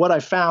 But like what I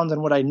found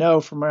and what I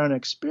know from my own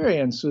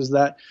experience was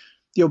that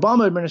the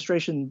Obama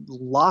administration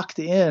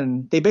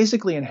they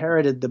basically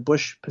inherited the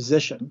Bush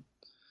position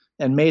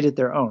and made it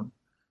their own.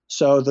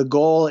 So the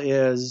goal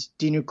is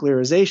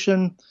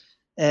denuclearization,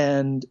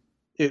 and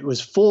it was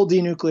full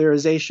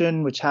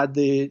denuclearization, which had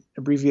the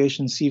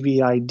abbreviation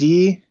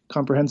CVID,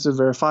 comprehensive,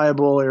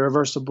 verifiable,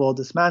 irreversible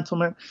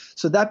dismantlement.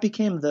 So that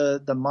became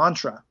the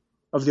mantra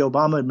of the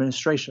Obama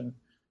administration.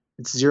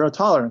 It's zero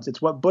tolerance.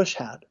 It's what Bush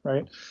had,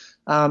 right?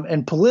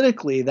 And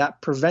politically,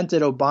 that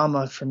prevented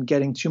Obama from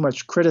getting too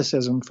much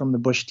criticism from the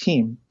Bush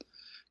team,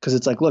 because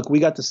it's like, look, we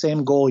got the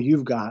same goal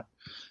you've got.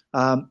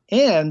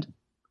 And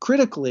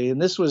critically,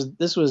 and this was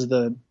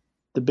the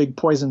big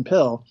poison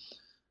pill,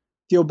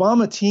 the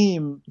Obama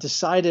team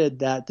decided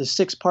that the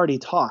six-party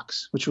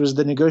talks, which was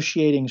the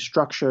negotiating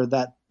structure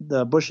that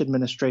the Bush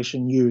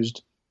administration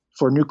used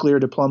for nuclear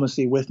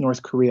diplomacy with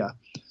North Korea,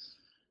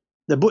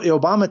 the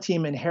Obama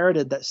team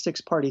inherited that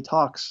six-party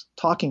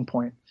talking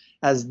point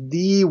as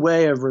the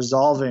way of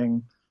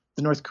resolving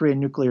the North Korean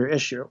nuclear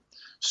issue.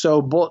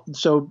 So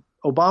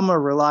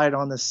Obama relied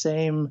on the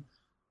same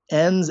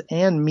ends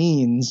and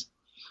means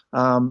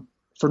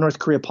for North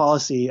Korea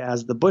policy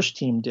as the Bush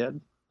team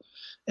did.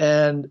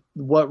 And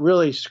what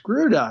really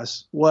screwed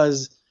us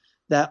was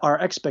that our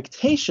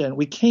expectation,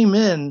 we came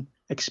in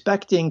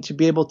expecting to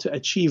be able to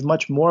achieve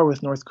much more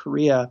with North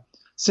Korea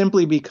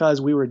simply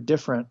because we were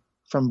different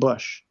from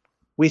Bush.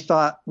 We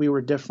thought we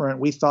were different.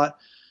 We thought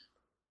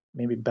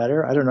maybe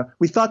better. I don't know.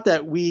 We thought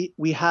that we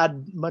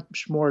had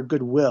much more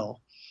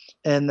goodwill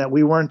and that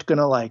we weren't going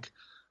to like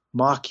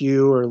mock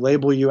you or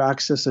label you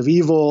axis of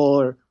evil,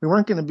 or we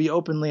weren't going to be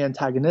openly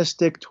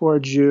antagonistic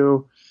towards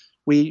you.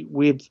 We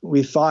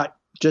thought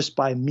just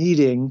by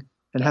meeting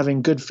and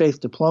having good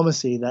faith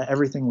diplomacy that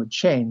everything would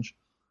change.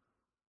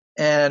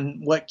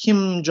 And what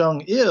Kim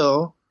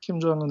Jong-il, Kim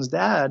Jong-un's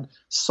dad,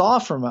 saw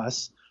from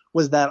us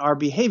was that our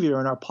behavior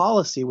and our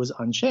policy was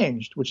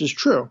unchanged, which is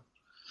true.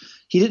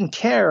 He didn't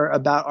care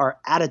about our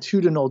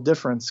attitudinal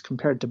difference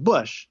compared to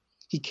Bush.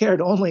 He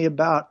cared only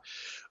about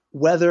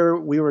whether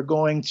we were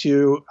going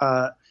to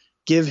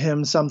give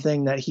him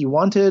something that he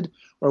wanted,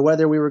 or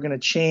whether we were going to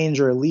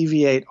change or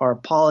alleviate our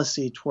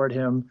policy toward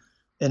him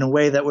in a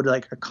way that would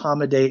like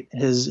accommodate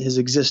his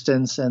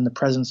existence and the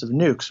presence of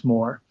nukes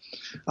more.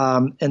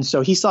 And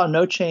so he saw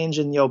no change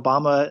in the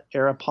Obama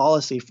era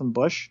policy from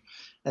Bush.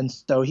 And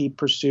so he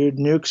pursued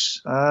nukes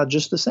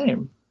just the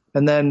same.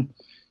 And then,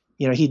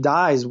 he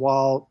dies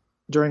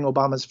during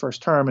Obama's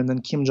first term, and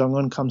then Kim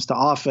Jong-un comes to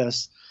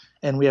office,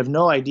 and we have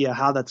no idea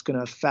how that's going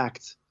to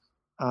affect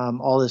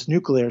all this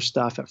nuclear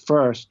stuff at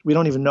first. We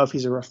don't even know if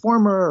he's a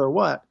reformer or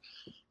what.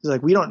 It's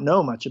like, we don't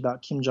know much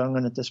about Kim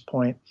Jong-un at this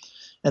point.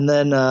 And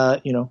then,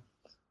 the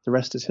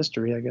rest is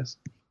history, I guess.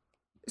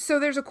 So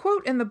there's a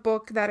quote in the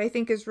book that I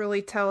think is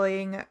really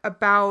telling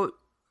about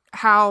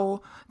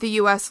how the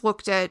U.S.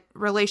 looked at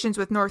relations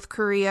with North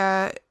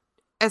Korea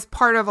as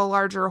part of a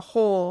larger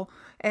whole,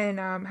 and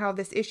how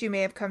this issue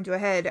may have come to a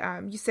head.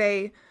 You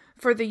say,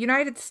 for the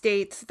United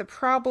States, the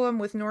problem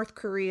with North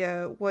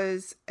Korea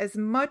was as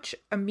much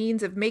a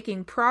means of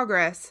making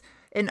progress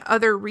in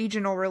other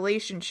regional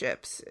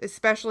relationships,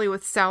 especially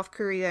with South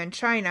Korea and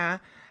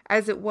China,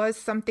 as it was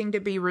something to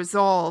be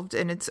resolved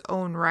in its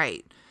own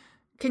right.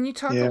 Can you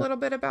talk a little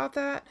bit about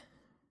that?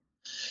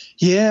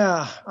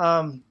 Yeah.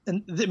 And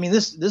I mean,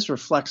 this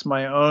reflects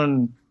my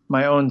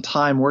own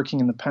time working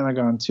in the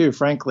Pentagon too,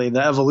 frankly,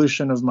 the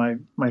evolution of my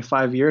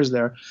 5 years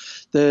there.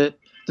 The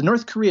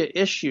North Korea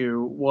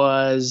issue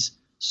was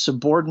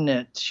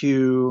subordinate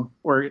to,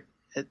 or,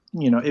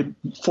 it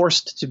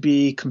forced to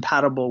be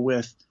compatible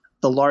with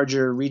the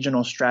larger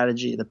regional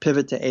strategy, the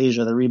pivot to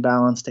Asia, the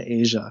rebalance to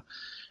Asia.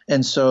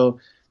 And so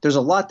there's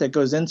a lot that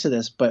goes into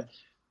this, but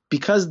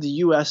because the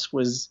U.S.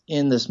 was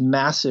in this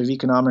massive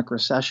economic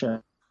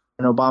recession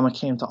and Obama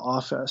came to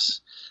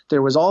office,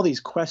 there was all these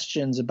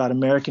questions about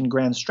American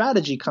grand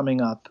strategy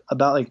coming up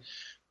about like,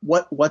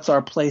 what's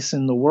our place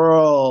in the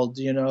world?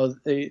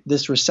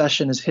 This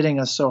recession is hitting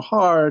us so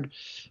hard.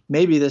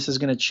 Maybe this is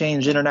going to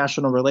change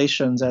international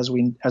relations as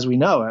we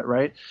know it,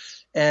 right?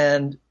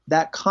 And in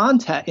that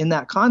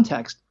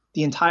context,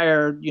 the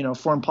entire,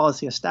 foreign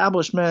policy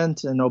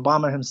establishment and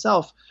Obama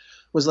himself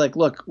was like,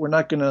 look, we're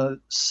not going to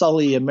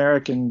sully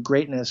American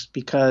greatness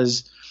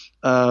because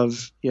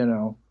of,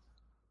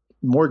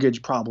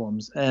 mortgage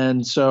problems.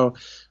 And so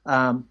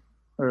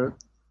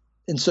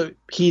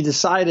he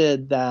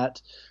decided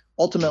that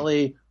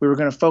ultimately we were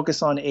going to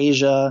focus on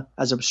Asia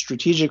as a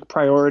strategic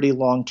priority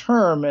long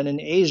term. And in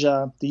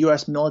Asia, the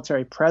U.S.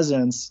 military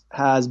presence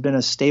has been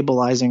a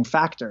stabilizing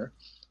factor.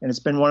 And it's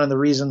been one of the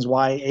reasons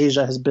why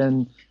Asia has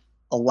been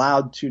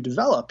allowed to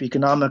develop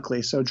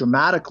economically so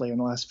dramatically in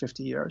the last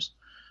 50 years.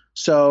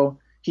 So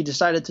he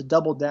decided to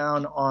double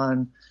down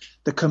on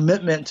the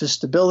commitment to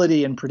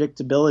stability and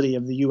predictability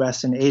of the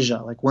U.S. in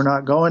Asia. Like, we're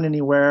not going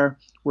anywhere.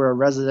 We're a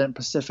resident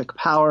Pacific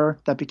power.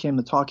 That became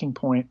the talking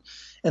point.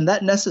 And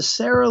that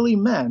necessarily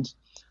meant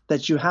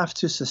that you have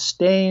to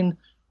sustain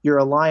your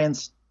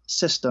alliance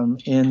system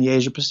in the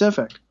Asia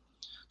Pacific.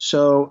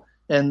 So,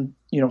 and,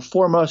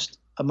 foremost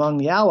among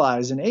the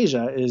allies in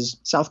Asia is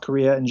South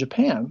Korea and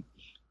Japan,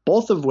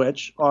 both of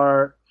which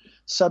are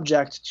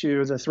subject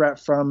to the threat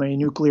from a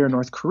nuclear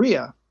North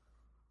Korea.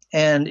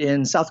 And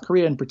in South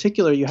Korea in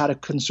particular, you had a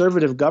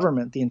conservative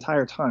government the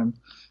entire time.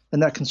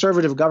 And that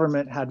conservative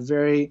government had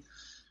very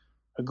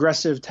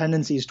aggressive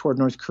tendencies toward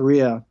North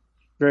Korea,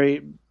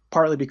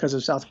 partly because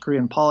of South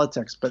Korean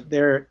politics. But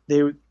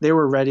they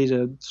were ready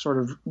to sort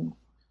of,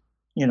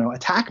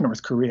 attack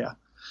North Korea.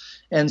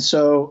 And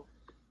so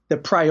the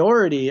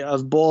priority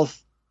of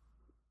both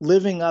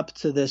living up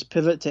to this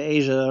pivot to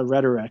Asia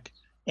rhetoric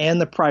and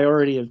the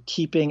priority of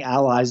keeping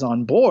allies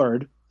on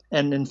board,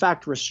 and in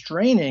fact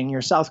restraining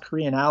your South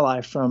Korean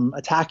ally from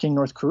attacking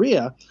North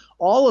Korea,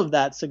 all of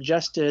that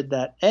suggested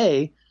that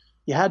A,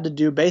 you had to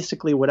do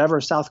basically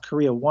whatever South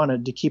Korea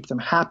wanted to keep them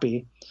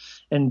happy,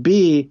 and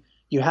B,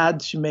 you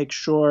had to make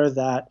sure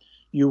that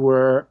you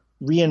were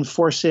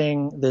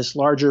reinforcing this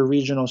larger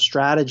regional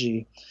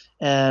strategy.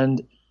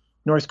 And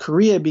North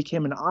Korea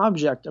became an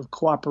object of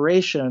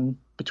cooperation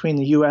between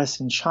the U.S.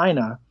 and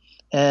China,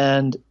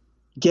 and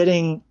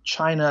getting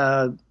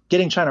China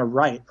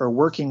right, or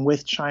working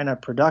with China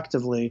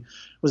productively,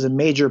 was a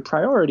major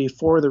priority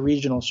for the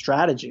regional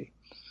strategy,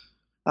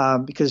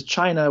 because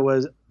China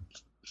was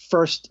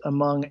first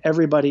among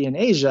everybody in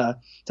Asia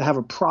to have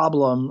a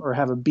problem or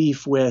have a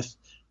beef with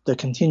the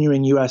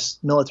continuing U.S.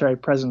 military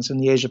presence in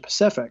the Asia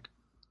Pacific.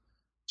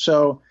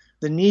 So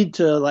the need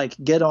to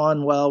get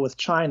on well with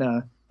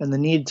China and the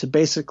need to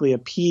basically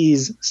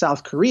appease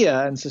South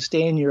Korea and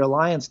sustain your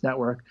alliance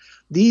network,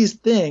 these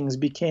things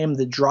became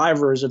the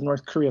drivers of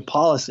North Korea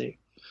policy.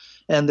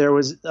 And there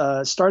was,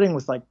 starting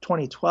with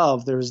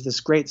 2012, there was this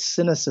great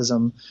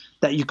cynicism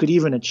that you could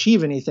even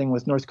achieve anything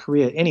with North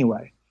Korea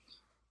anyway.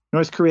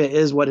 North Korea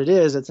is what it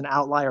is. It's an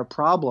outlier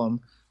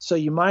problem. So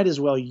you might as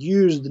well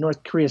use the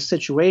North Korea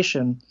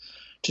situation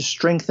to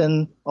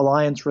strengthen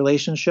alliance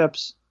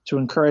relationships, to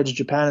encourage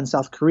Japan and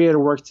South Korea to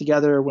work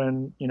together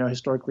when,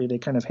 historically they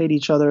kind of hate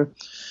each other,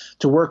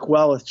 to work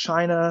well with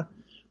China,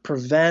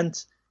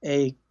 prevent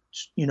a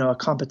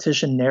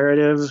competition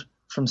narrative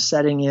from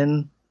setting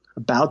in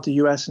about the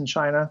U.S. and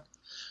China.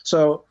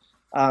 So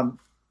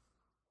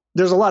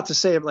there's a lot to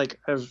say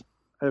of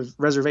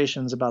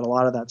reservations about a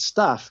lot of that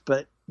stuff,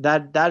 but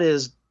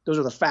those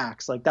are the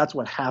facts. That's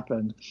what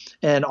happened.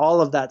 And all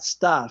of that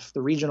stuff,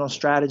 the regional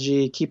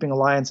strategy, keeping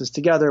alliances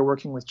together,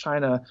 working with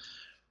China,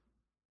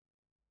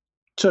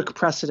 took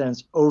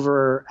precedence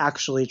over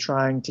actually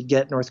trying to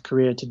get North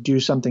Korea to do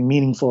something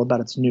meaningful about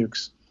its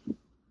nukes.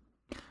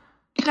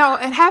 Now,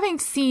 and having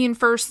seen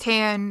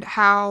firsthand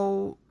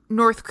how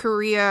North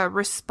Korea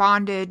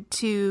responded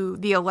to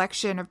the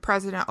election of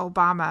President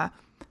Obama,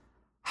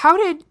 how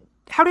did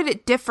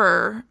it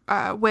differ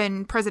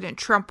when President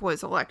Trump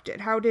was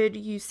elected? How did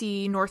you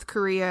see North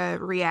Korea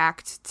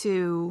react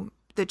to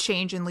the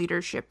change in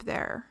leadership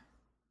there?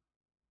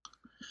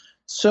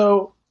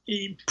 So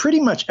pretty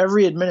much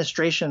every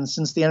administration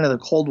since the end of the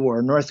Cold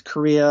War, North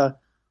Korea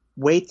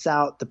waits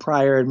out the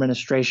prior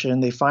administration.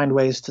 They find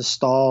ways to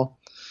stall.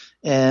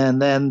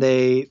 And then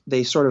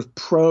they sort of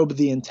probe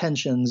the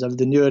intentions of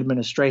the new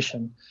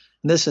administration.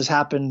 And this has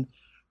happened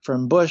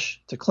from Bush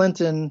to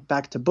Clinton,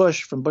 back to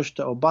Bush, from Bush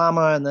to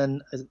Obama, and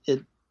then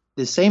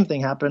the same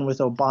thing happened with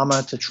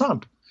Obama to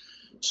Trump.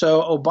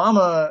 So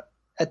Obama,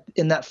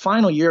 in that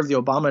final year of the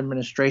Obama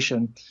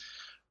administration,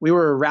 we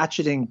were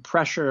ratcheting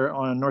pressure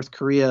on North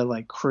Korea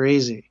like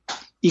crazy.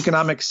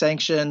 Economic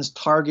sanctions,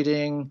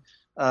 targeting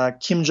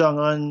Kim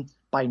Jong-un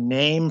by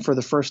name for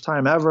the first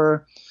time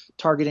ever,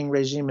 targeting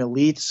regime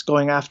elites,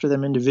 going after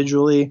them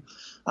individually.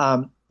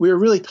 We were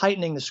really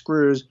tightening the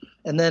screws,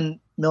 and then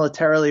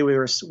militarily we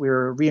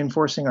were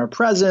reinforcing our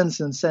presence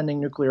and sending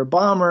nuclear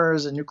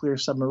bombers and nuclear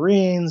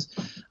submarines,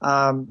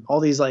 all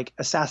these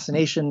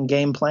assassination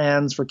game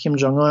plans for Kim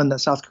Jong-un that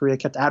South Korea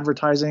kept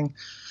advertising.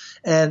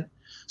 And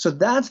so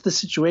that's the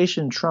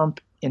situation Trump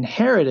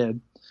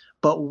inherited.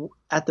 But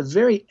at the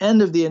very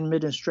end of the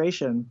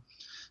administration,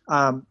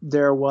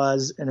 there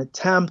was an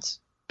attempt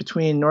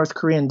between North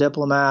Korean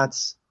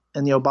diplomats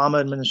and the Obama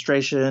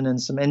administration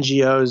and some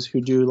NGOs who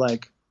do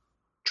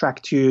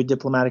track 2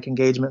 diplomatic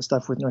engagement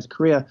stuff with North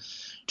Korea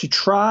to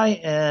try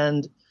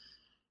and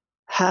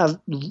have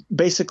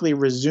basically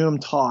resume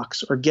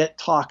talks or get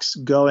talks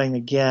going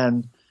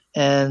again.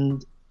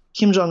 And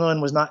Kim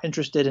Jong-un was not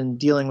interested in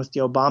dealing with the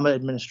Obama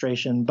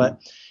administration,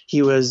 but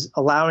he was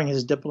allowing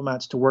his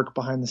diplomats to work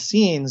behind the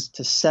scenes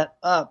to set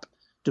up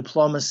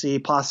diplomacy,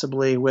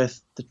 possibly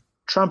with the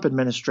Trump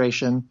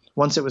administration,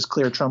 once it was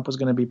clear Trump was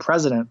going to be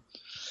president.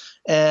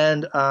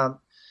 And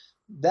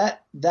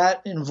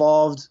that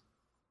involved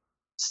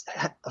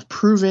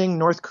approving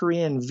North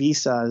Korean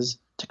visas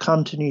to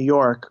come to New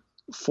York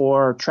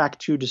for Track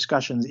 2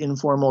 discussions,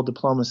 informal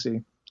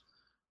diplomacy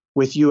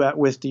with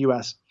the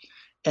U.S.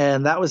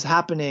 And that was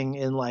happening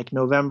in like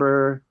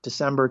November,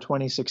 December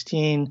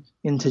 2016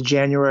 into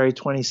January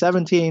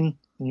 2017.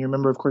 And you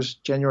remember, of course,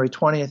 January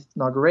 20th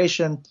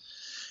inauguration.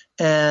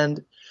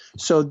 And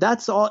so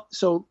that's all.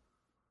 So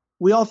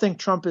we all think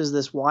Trump is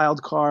this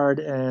wild card,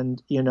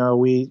 and, you know,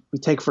 we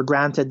take for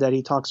granted that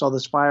he talks all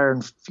this fire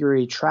and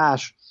fury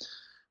trash.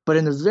 But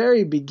in the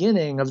very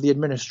beginning of the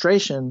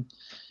administration,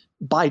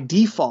 by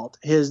default,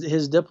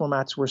 his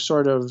diplomats were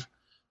sort of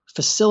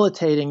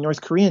facilitating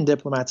North Korean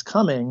diplomats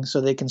coming so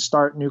they can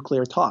start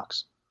nuclear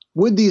talks.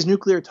 Would these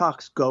nuclear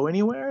talks go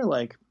anywhere?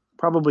 Like,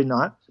 probably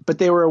not. But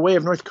they were a way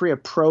of North Korea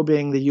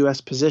probing the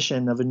U.S.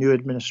 position of a new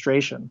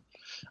administration.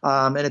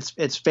 And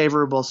it's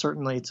favorable,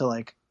 certainly, to,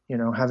 like, you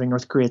know, having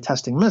North Korea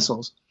testing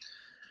missiles.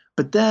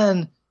 But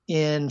then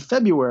in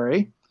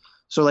February,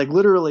 so like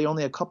literally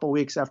only a couple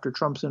weeks after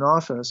Trump's in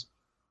office,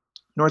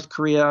 North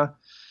Korea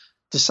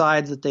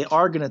decides that they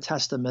are going to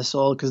test a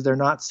missile because they're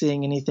not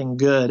seeing anything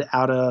good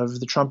out of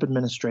the Trump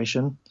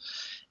administration.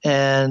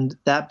 And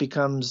that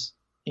becomes,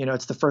 you know,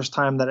 it's the first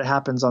time that it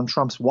happens on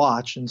Trump's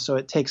watch. And so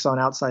it takes on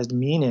outsized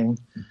meaning.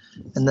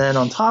 And then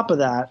on top of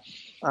that,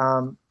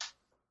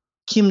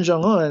 Kim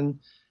Jong-un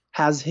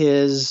has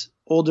his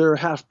older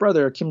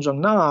half-brother, Kim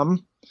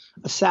Jong-nam,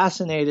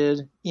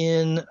 assassinated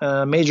in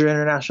a major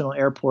international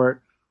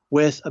airport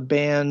with a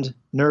banned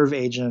nerve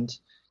agent.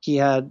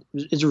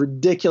 It's a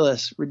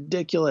ridiculous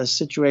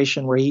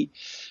situation where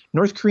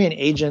North Korean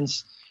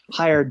agents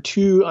hired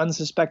 2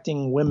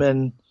 unsuspecting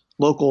women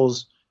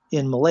locals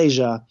in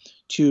Malaysia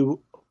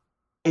to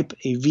wipe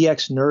a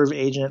VX nerve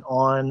agent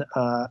on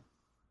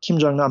Kim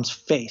Jong-nam's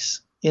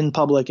face in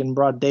public in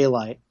broad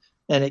daylight,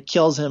 and it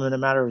kills him in a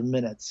matter of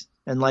minutes.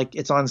 And like,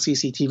 it's on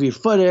CCTV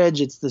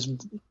footage. It's this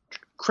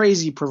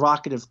crazy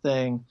provocative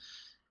thing,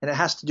 and it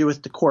has to do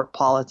with the court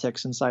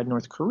politics inside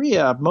North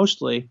Korea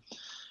mostly.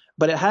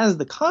 But it has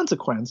the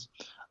consequence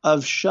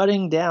of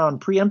shutting down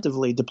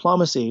preemptively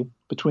diplomacy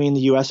between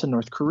the U.S. and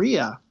North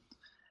Korea.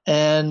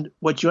 And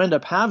what you end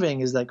up having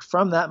is, like,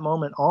 from that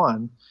moment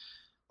on,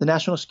 the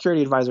National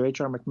Security Advisor,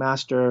 H.R.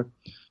 McMaster,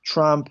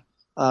 Trump,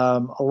 a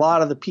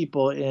lot of the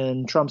people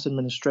in Trump's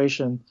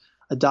administration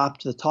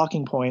adopt the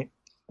talking point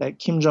that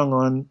Kim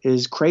Jong-un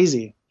is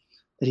crazy,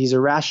 that he's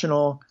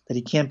irrational, that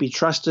he can't be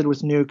trusted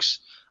with nukes.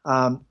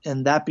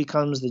 And that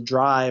becomes the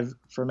drive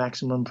for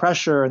maximum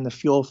pressure and the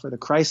fuel for the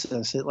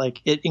crisis.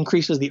 It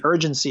increases the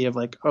urgency of,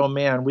 like, oh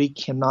man, we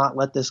cannot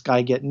let this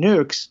guy get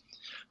nukes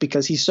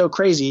because he's so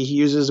crazy. He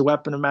uses a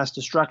weapon of mass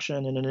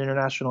destruction in an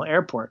international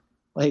airport.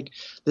 Like,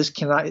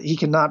 he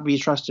cannot be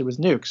trusted with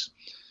nukes.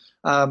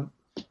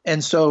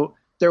 And so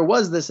there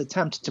was this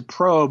attempt to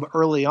probe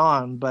early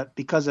on, but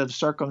because of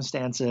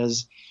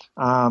circumstances,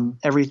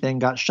 everything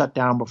got shut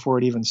down before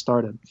it even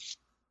started.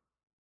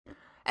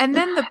 And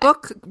then the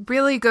book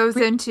really goes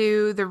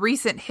into the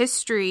recent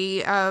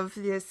history of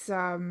this,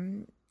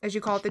 as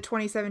you call it, the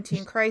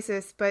 2017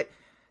 crisis. But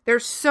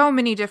there's so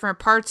many different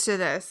parts to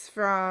this,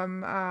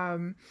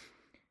 from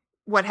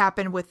what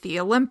happened with the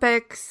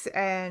Olympics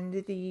and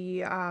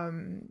the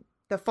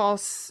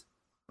false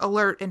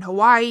alert in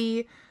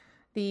Hawaii,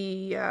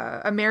 the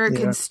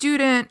American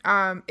student.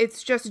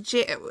 It's just,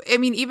 I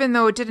mean, even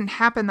though it didn't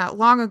happen that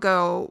long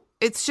ago,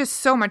 it's just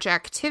so much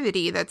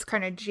activity that's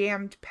kind of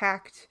jammed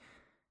packed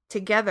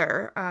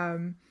together.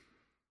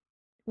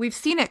 We've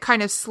seen it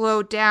kind of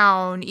slow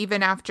down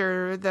even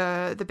after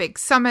the big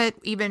summit,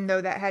 even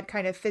though that had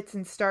kind of fits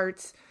and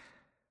starts.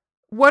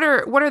 What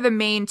are the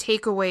main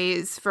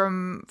takeaways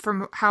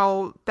from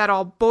how that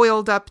all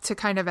boiled up to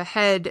kind of a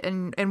head,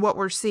 and what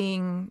we're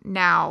seeing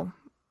now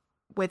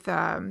with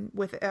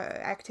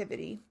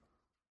activity?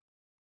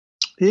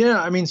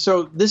 Yeah, I mean,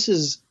 so this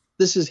is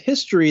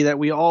history that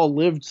we all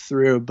lived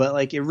through, but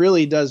like, it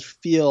really does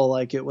feel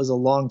like it was a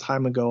long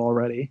time ago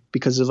already,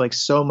 because of, like,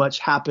 so much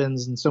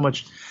happens and so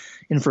much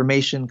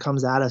information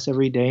comes at us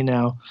every day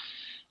now.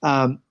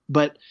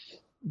 But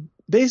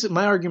basically,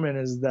 my argument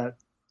is that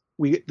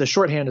the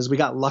shorthand is we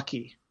got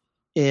lucky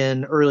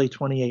in early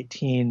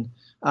 2018.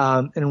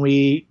 And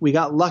we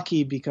got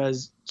lucky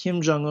because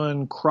Kim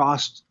Jong-un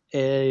crossed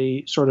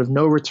a sort of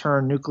no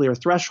return nuclear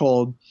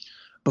threshold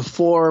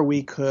before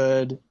we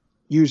could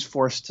use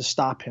force to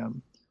stop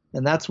him.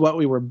 And that's what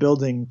we were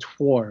building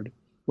toward,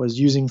 was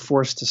using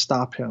force to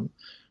stop him.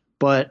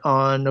 But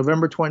on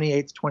November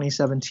 28th,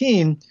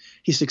 2017,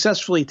 he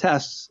successfully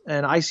tests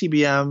an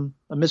ICBM,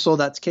 a missile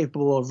that's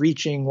capable of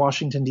reaching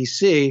Washington,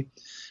 D.C.,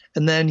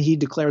 and then he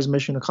declares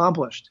mission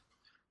accomplished.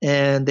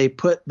 And they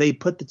put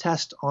the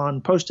test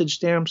on postage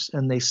stamps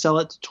and they sell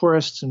it to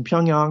tourists in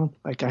Pyongyang.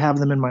 Like, I have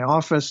them in my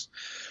office.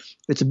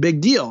 It's a big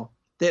deal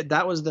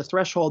that was the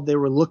threshold they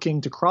were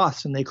looking to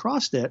cross, and they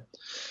crossed it.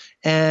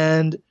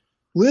 And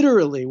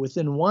literally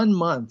within 1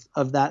 month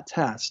of that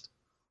test,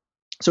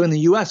 so in the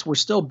U.S., we're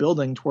still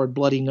building toward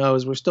bloody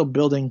nose. We're still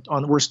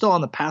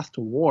on the path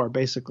to war,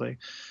 basically.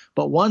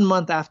 But 1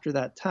 month after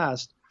that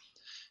test,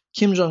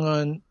 Kim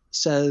Jong-un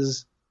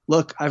says,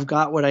 look, I've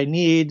got what I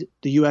need.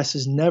 The U.S.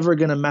 is never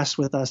going to mess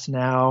with us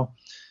now.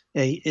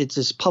 It's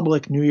this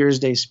public New Year's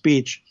Day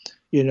speech.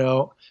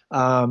 The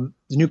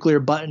nuclear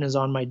button is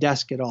on my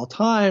desk at all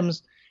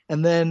times.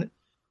 And then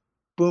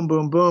boom,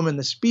 boom, boom. In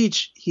the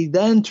speech, he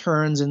then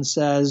turns and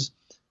says,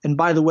 and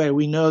by the way,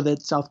 we know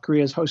that South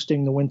Korea is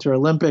hosting the Winter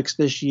Olympics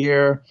this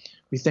year.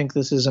 We think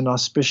this is an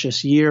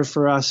auspicious year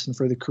for us and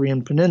for the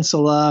Korean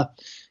Peninsula.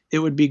 It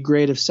would be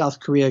great if South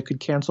Korea could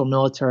cancel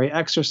military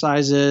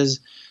exercises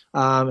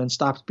and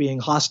stop being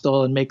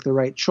hostile and make the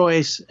right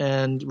choice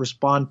and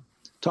respond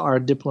to our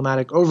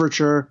diplomatic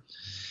overture.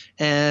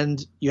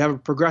 And you have a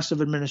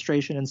progressive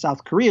administration in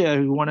South Korea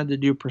who wanted to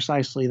do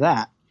precisely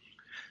that.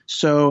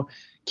 So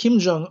Kim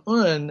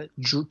Jong-un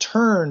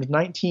turned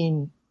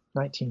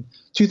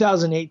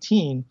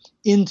 2018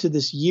 into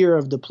this year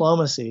of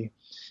diplomacy,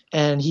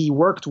 and he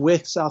worked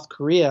with South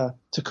Korea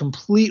to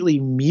completely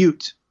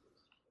mute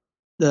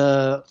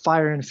the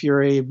fire and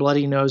fury,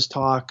 bloody nose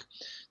talk,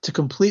 to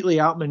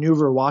completely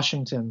outmaneuver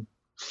Washington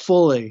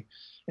fully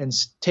and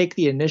take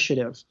the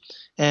initiative.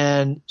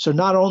 And so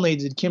not only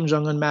did Kim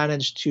Jong-un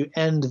manage to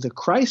end the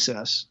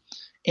crisis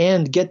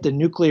and get the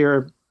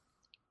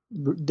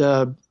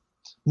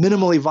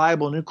minimally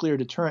viable nuclear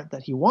deterrent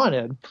that he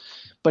wanted,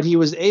 but he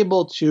was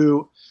able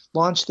to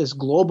launch this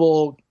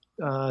global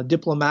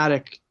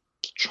diplomatic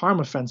charm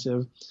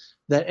offensive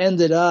that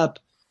ended up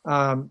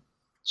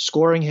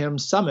scoring him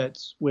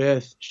summits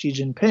with Xi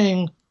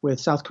Jinping, with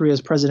South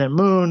Korea's President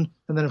Moon,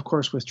 and then, of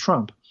course, with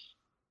Trump.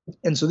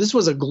 And so this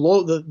was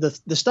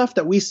the stuff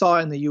that we saw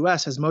in the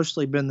U.S. has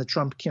mostly been the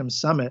Trump-Kim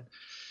summit.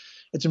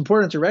 It's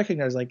important to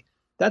recognize,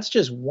 that's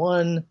just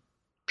one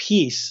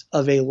piece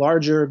of a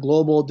larger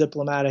global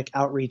diplomatic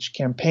outreach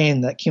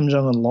campaign that Kim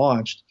Jong-un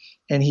launched.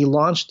 And he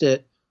launched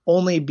it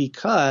only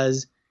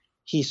because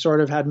he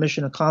sort of had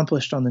mission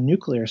accomplished on the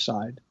nuclear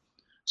side.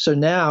 So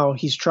now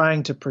he's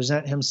trying to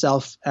present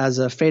himself as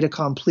a fait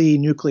accompli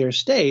nuclear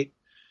state,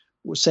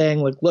 saying,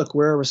 look,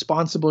 we're a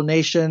responsible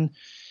nation.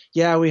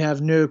 Yeah, we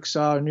have nukes.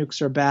 Oh,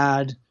 nukes are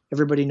bad.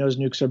 Everybody knows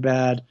nukes are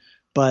bad.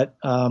 But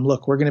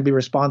look, we're going to be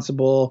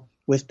responsible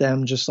with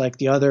them just like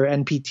the other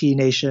NPT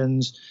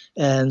nations.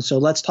 And so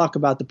let's talk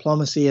about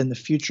diplomacy and the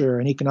future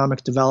and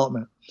economic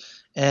development.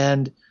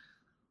 And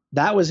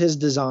that was his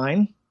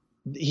design.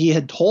 He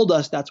had told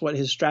us that's what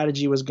his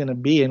strategy was going to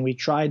be, and we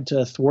tried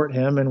to thwart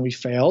him and we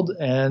failed.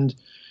 And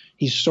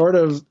he's sort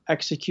of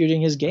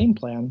executing his game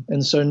plan.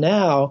 And so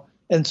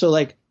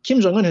Kim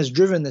Jong-un has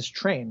driven this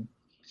train.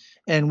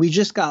 And we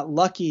just got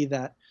lucky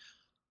that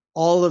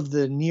all of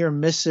the near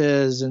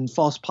misses and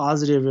false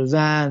positive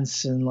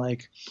events and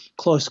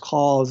close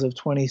calls of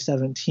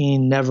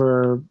 2017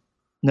 never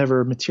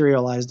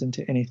materialized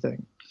into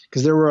anything,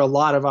 because there were a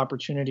lot of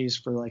opportunities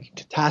for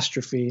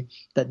catastrophe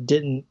that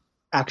didn't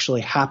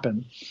actually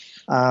happen.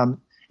 And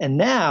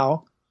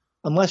now,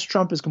 unless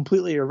Trump is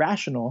completely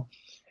irrational,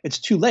 it's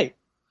too late.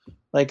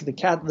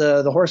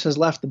 The horse has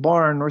left the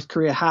barn. North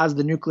Korea has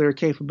the nuclear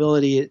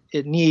capability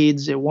it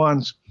needs, it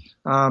wants.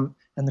 And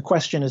the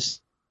question is,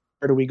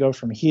 where do we go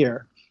from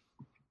here?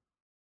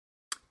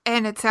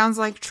 And it sounds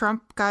like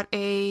Trump got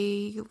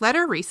a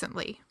letter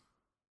recently.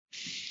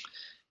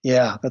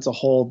 Yeah, that's a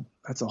whole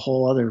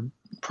other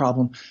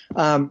problem.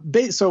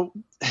 So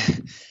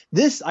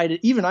I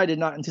did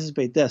not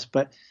anticipate this,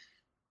 but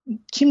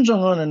Kim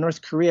Jong-un and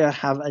North Korea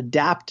have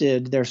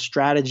adapted their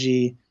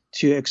strategy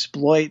to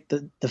exploit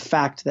the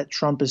fact that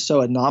Trump is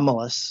so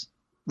anomalous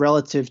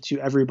relative to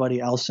everybody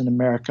else in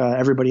America,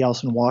 everybody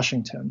else in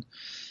Washington.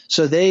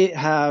 So they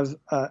have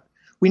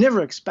we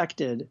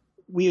expected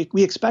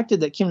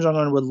that Kim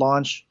Jong-un would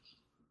launch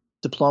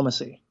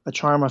diplomacy, a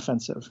charm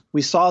offensive.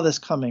 We saw this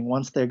coming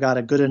once they got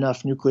a good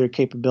enough nuclear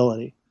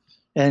capability.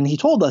 And he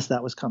told us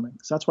that was coming.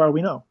 So that's why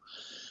we know.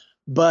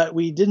 But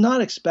we did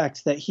not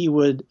expect that he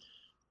would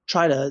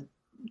try to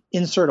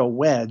insert a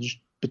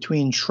wedge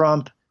between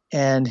Trump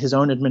and his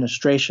own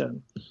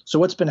administration. So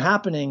what's been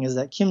happening is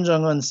that Kim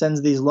Jong-un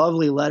sends these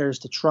lovely letters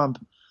to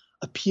Trump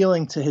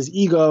appealing to his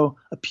ego,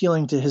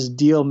 appealing to his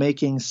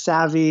deal-making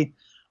savvy.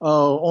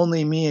 Oh,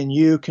 only me and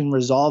you can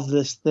resolve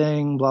this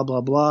thing, blah,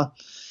 blah, blah.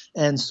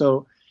 And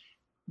so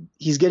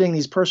he's getting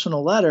these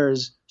personal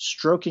letters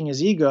stroking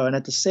his ego. And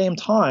at the same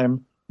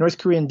time, North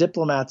Korean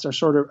diplomats are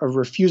sort of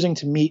refusing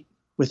to meet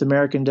with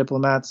American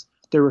diplomats.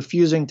 They're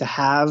refusing to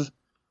have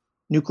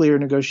nuclear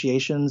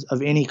negotiations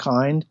of any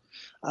kind.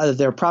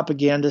 Their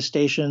propaganda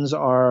stations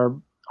are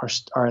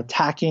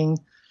attacking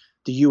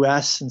the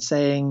U.S. and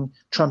saying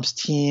Trump's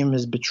team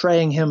is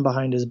betraying him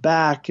behind his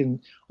back, and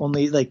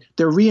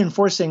they're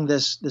reinforcing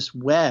this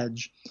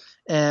wedge,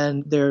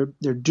 and they're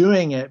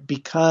doing it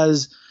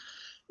because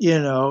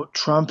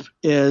Trump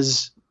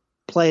is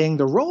playing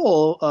the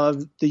role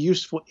of the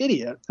useful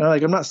idiot. And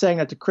I'm not saying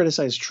that to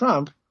criticize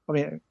Trump. I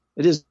mean,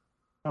 it is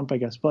I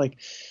guess, but like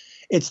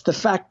it's the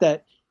fact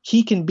that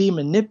he can be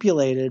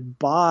manipulated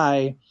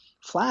by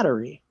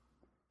flattery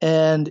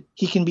and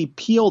he can be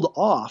peeled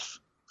off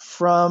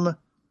from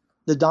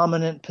the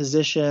dominant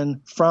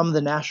position, from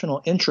the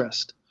national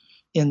interest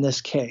in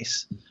this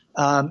case.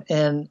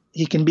 And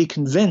he can be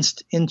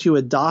convinced into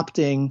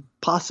adopting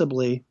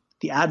possibly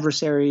the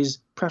adversary's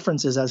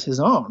preferences as his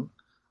own.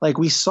 Like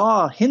we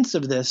saw hints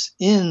of this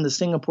in the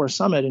Singapore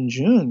summit in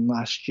June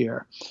last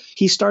year.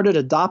 He started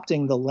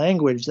adopting the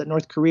language that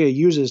North Korea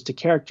uses to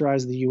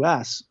characterize the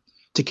U.S.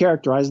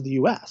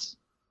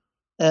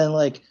 And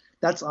like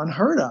that's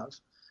unheard of.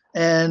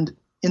 And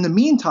in the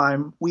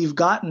meantime, we've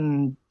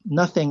gotten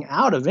nothing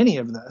out of any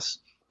of this.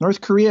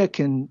 North Korea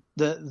can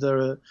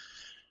the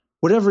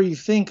whatever you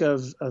think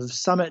of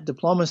summit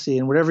diplomacy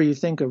and whatever you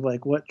think of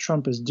like what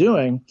Trump is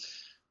doing,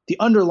 the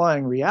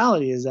underlying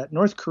reality is that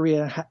North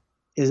Korea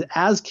is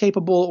as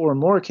capable or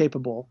more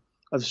capable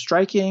of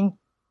striking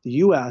the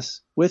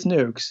U.S. with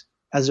nukes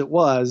as it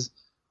was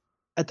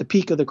at the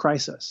peak of the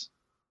crisis.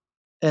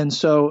 And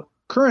so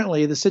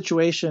currently the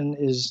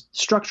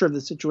structure of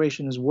the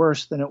situation is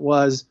worse than it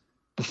was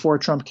before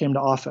Trump came to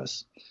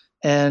office.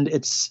 And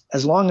it's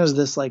as long as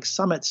this like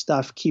summit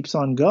stuff keeps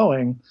on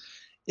going,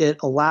 it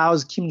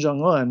allows Kim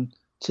Jong-un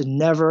to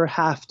never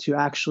have to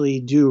actually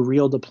do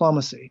real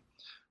diplomacy,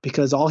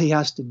 because all he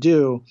has to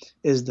do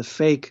is the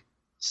fake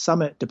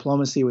summit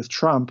diplomacy with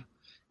Trump,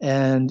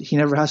 and he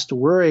never has to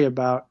worry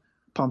about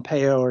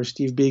Pompeo or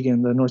Steve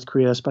Biegun, the North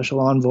Korea special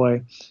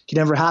envoy. He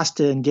never has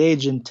to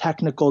engage in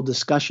technical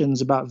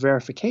discussions about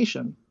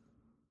verification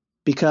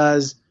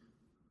because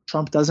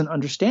Trump doesn't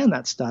understand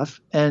that stuff,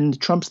 and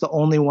Trump's the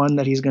only one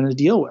that he's going to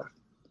deal with.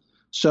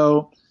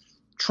 So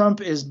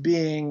Trump is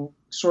being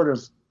sort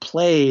of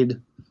played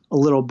a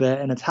little bit,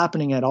 and it's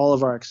happening at all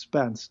of our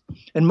expense.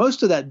 And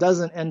most of that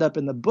doesn't end up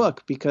in the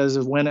book because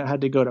of when it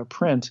had to go to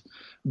print.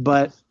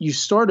 But you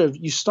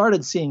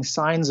started seeing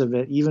signs of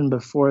it even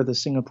before the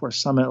Singapore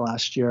summit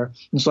last year.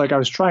 And so like I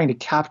was trying to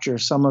capture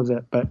some of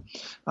it, but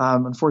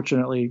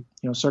unfortunately,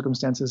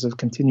 circumstances have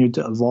continued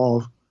to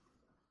evolve.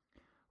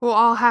 We'll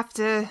all have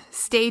to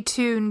stay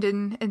tuned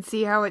and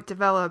see how it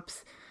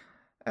develops.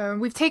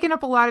 We've taken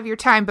up a lot of your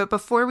time, but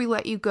before we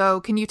let you go,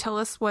 can you tell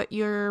us what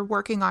you're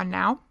working on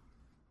now?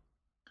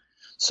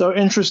 So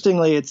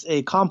interestingly, it's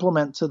a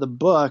complement to the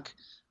book.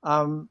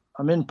 I'm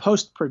in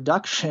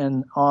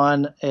post-production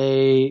on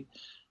a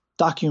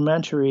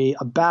documentary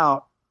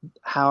about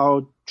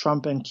how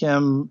Trump and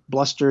Kim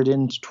blustered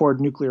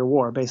toward nuclear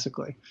war,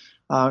 basically.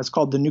 It's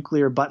called The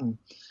Nuclear Button.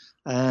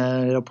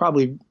 And it'll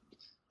probably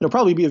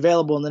be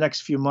available in the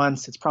next few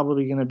months. It's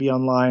probably going to be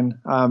online.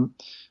 I'm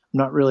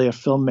not really a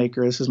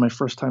filmmaker. This is my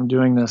first time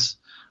doing this,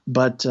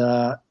 but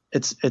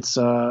it's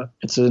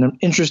an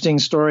interesting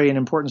story, an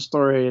important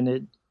story, and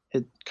it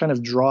kind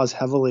of draws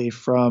heavily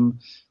from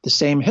the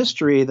same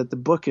history that the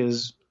book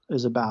is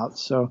about.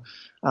 So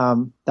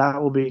that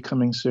will be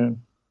coming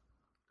soon.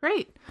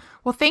 Great.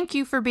 Well, thank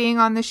you for being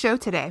on the show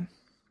today.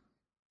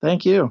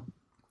 Thank you.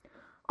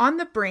 On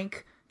the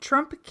Brink,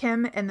 Trump,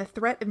 Kim, and the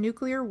Threat of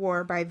Nuclear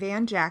War by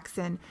Van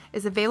Jackson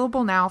is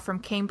available now from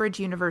Cambridge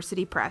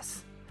University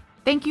Press.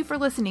 Thank you for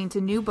listening to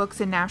New Books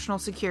in National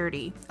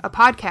Security, a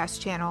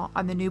podcast channel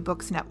on the New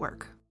Books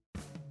Network.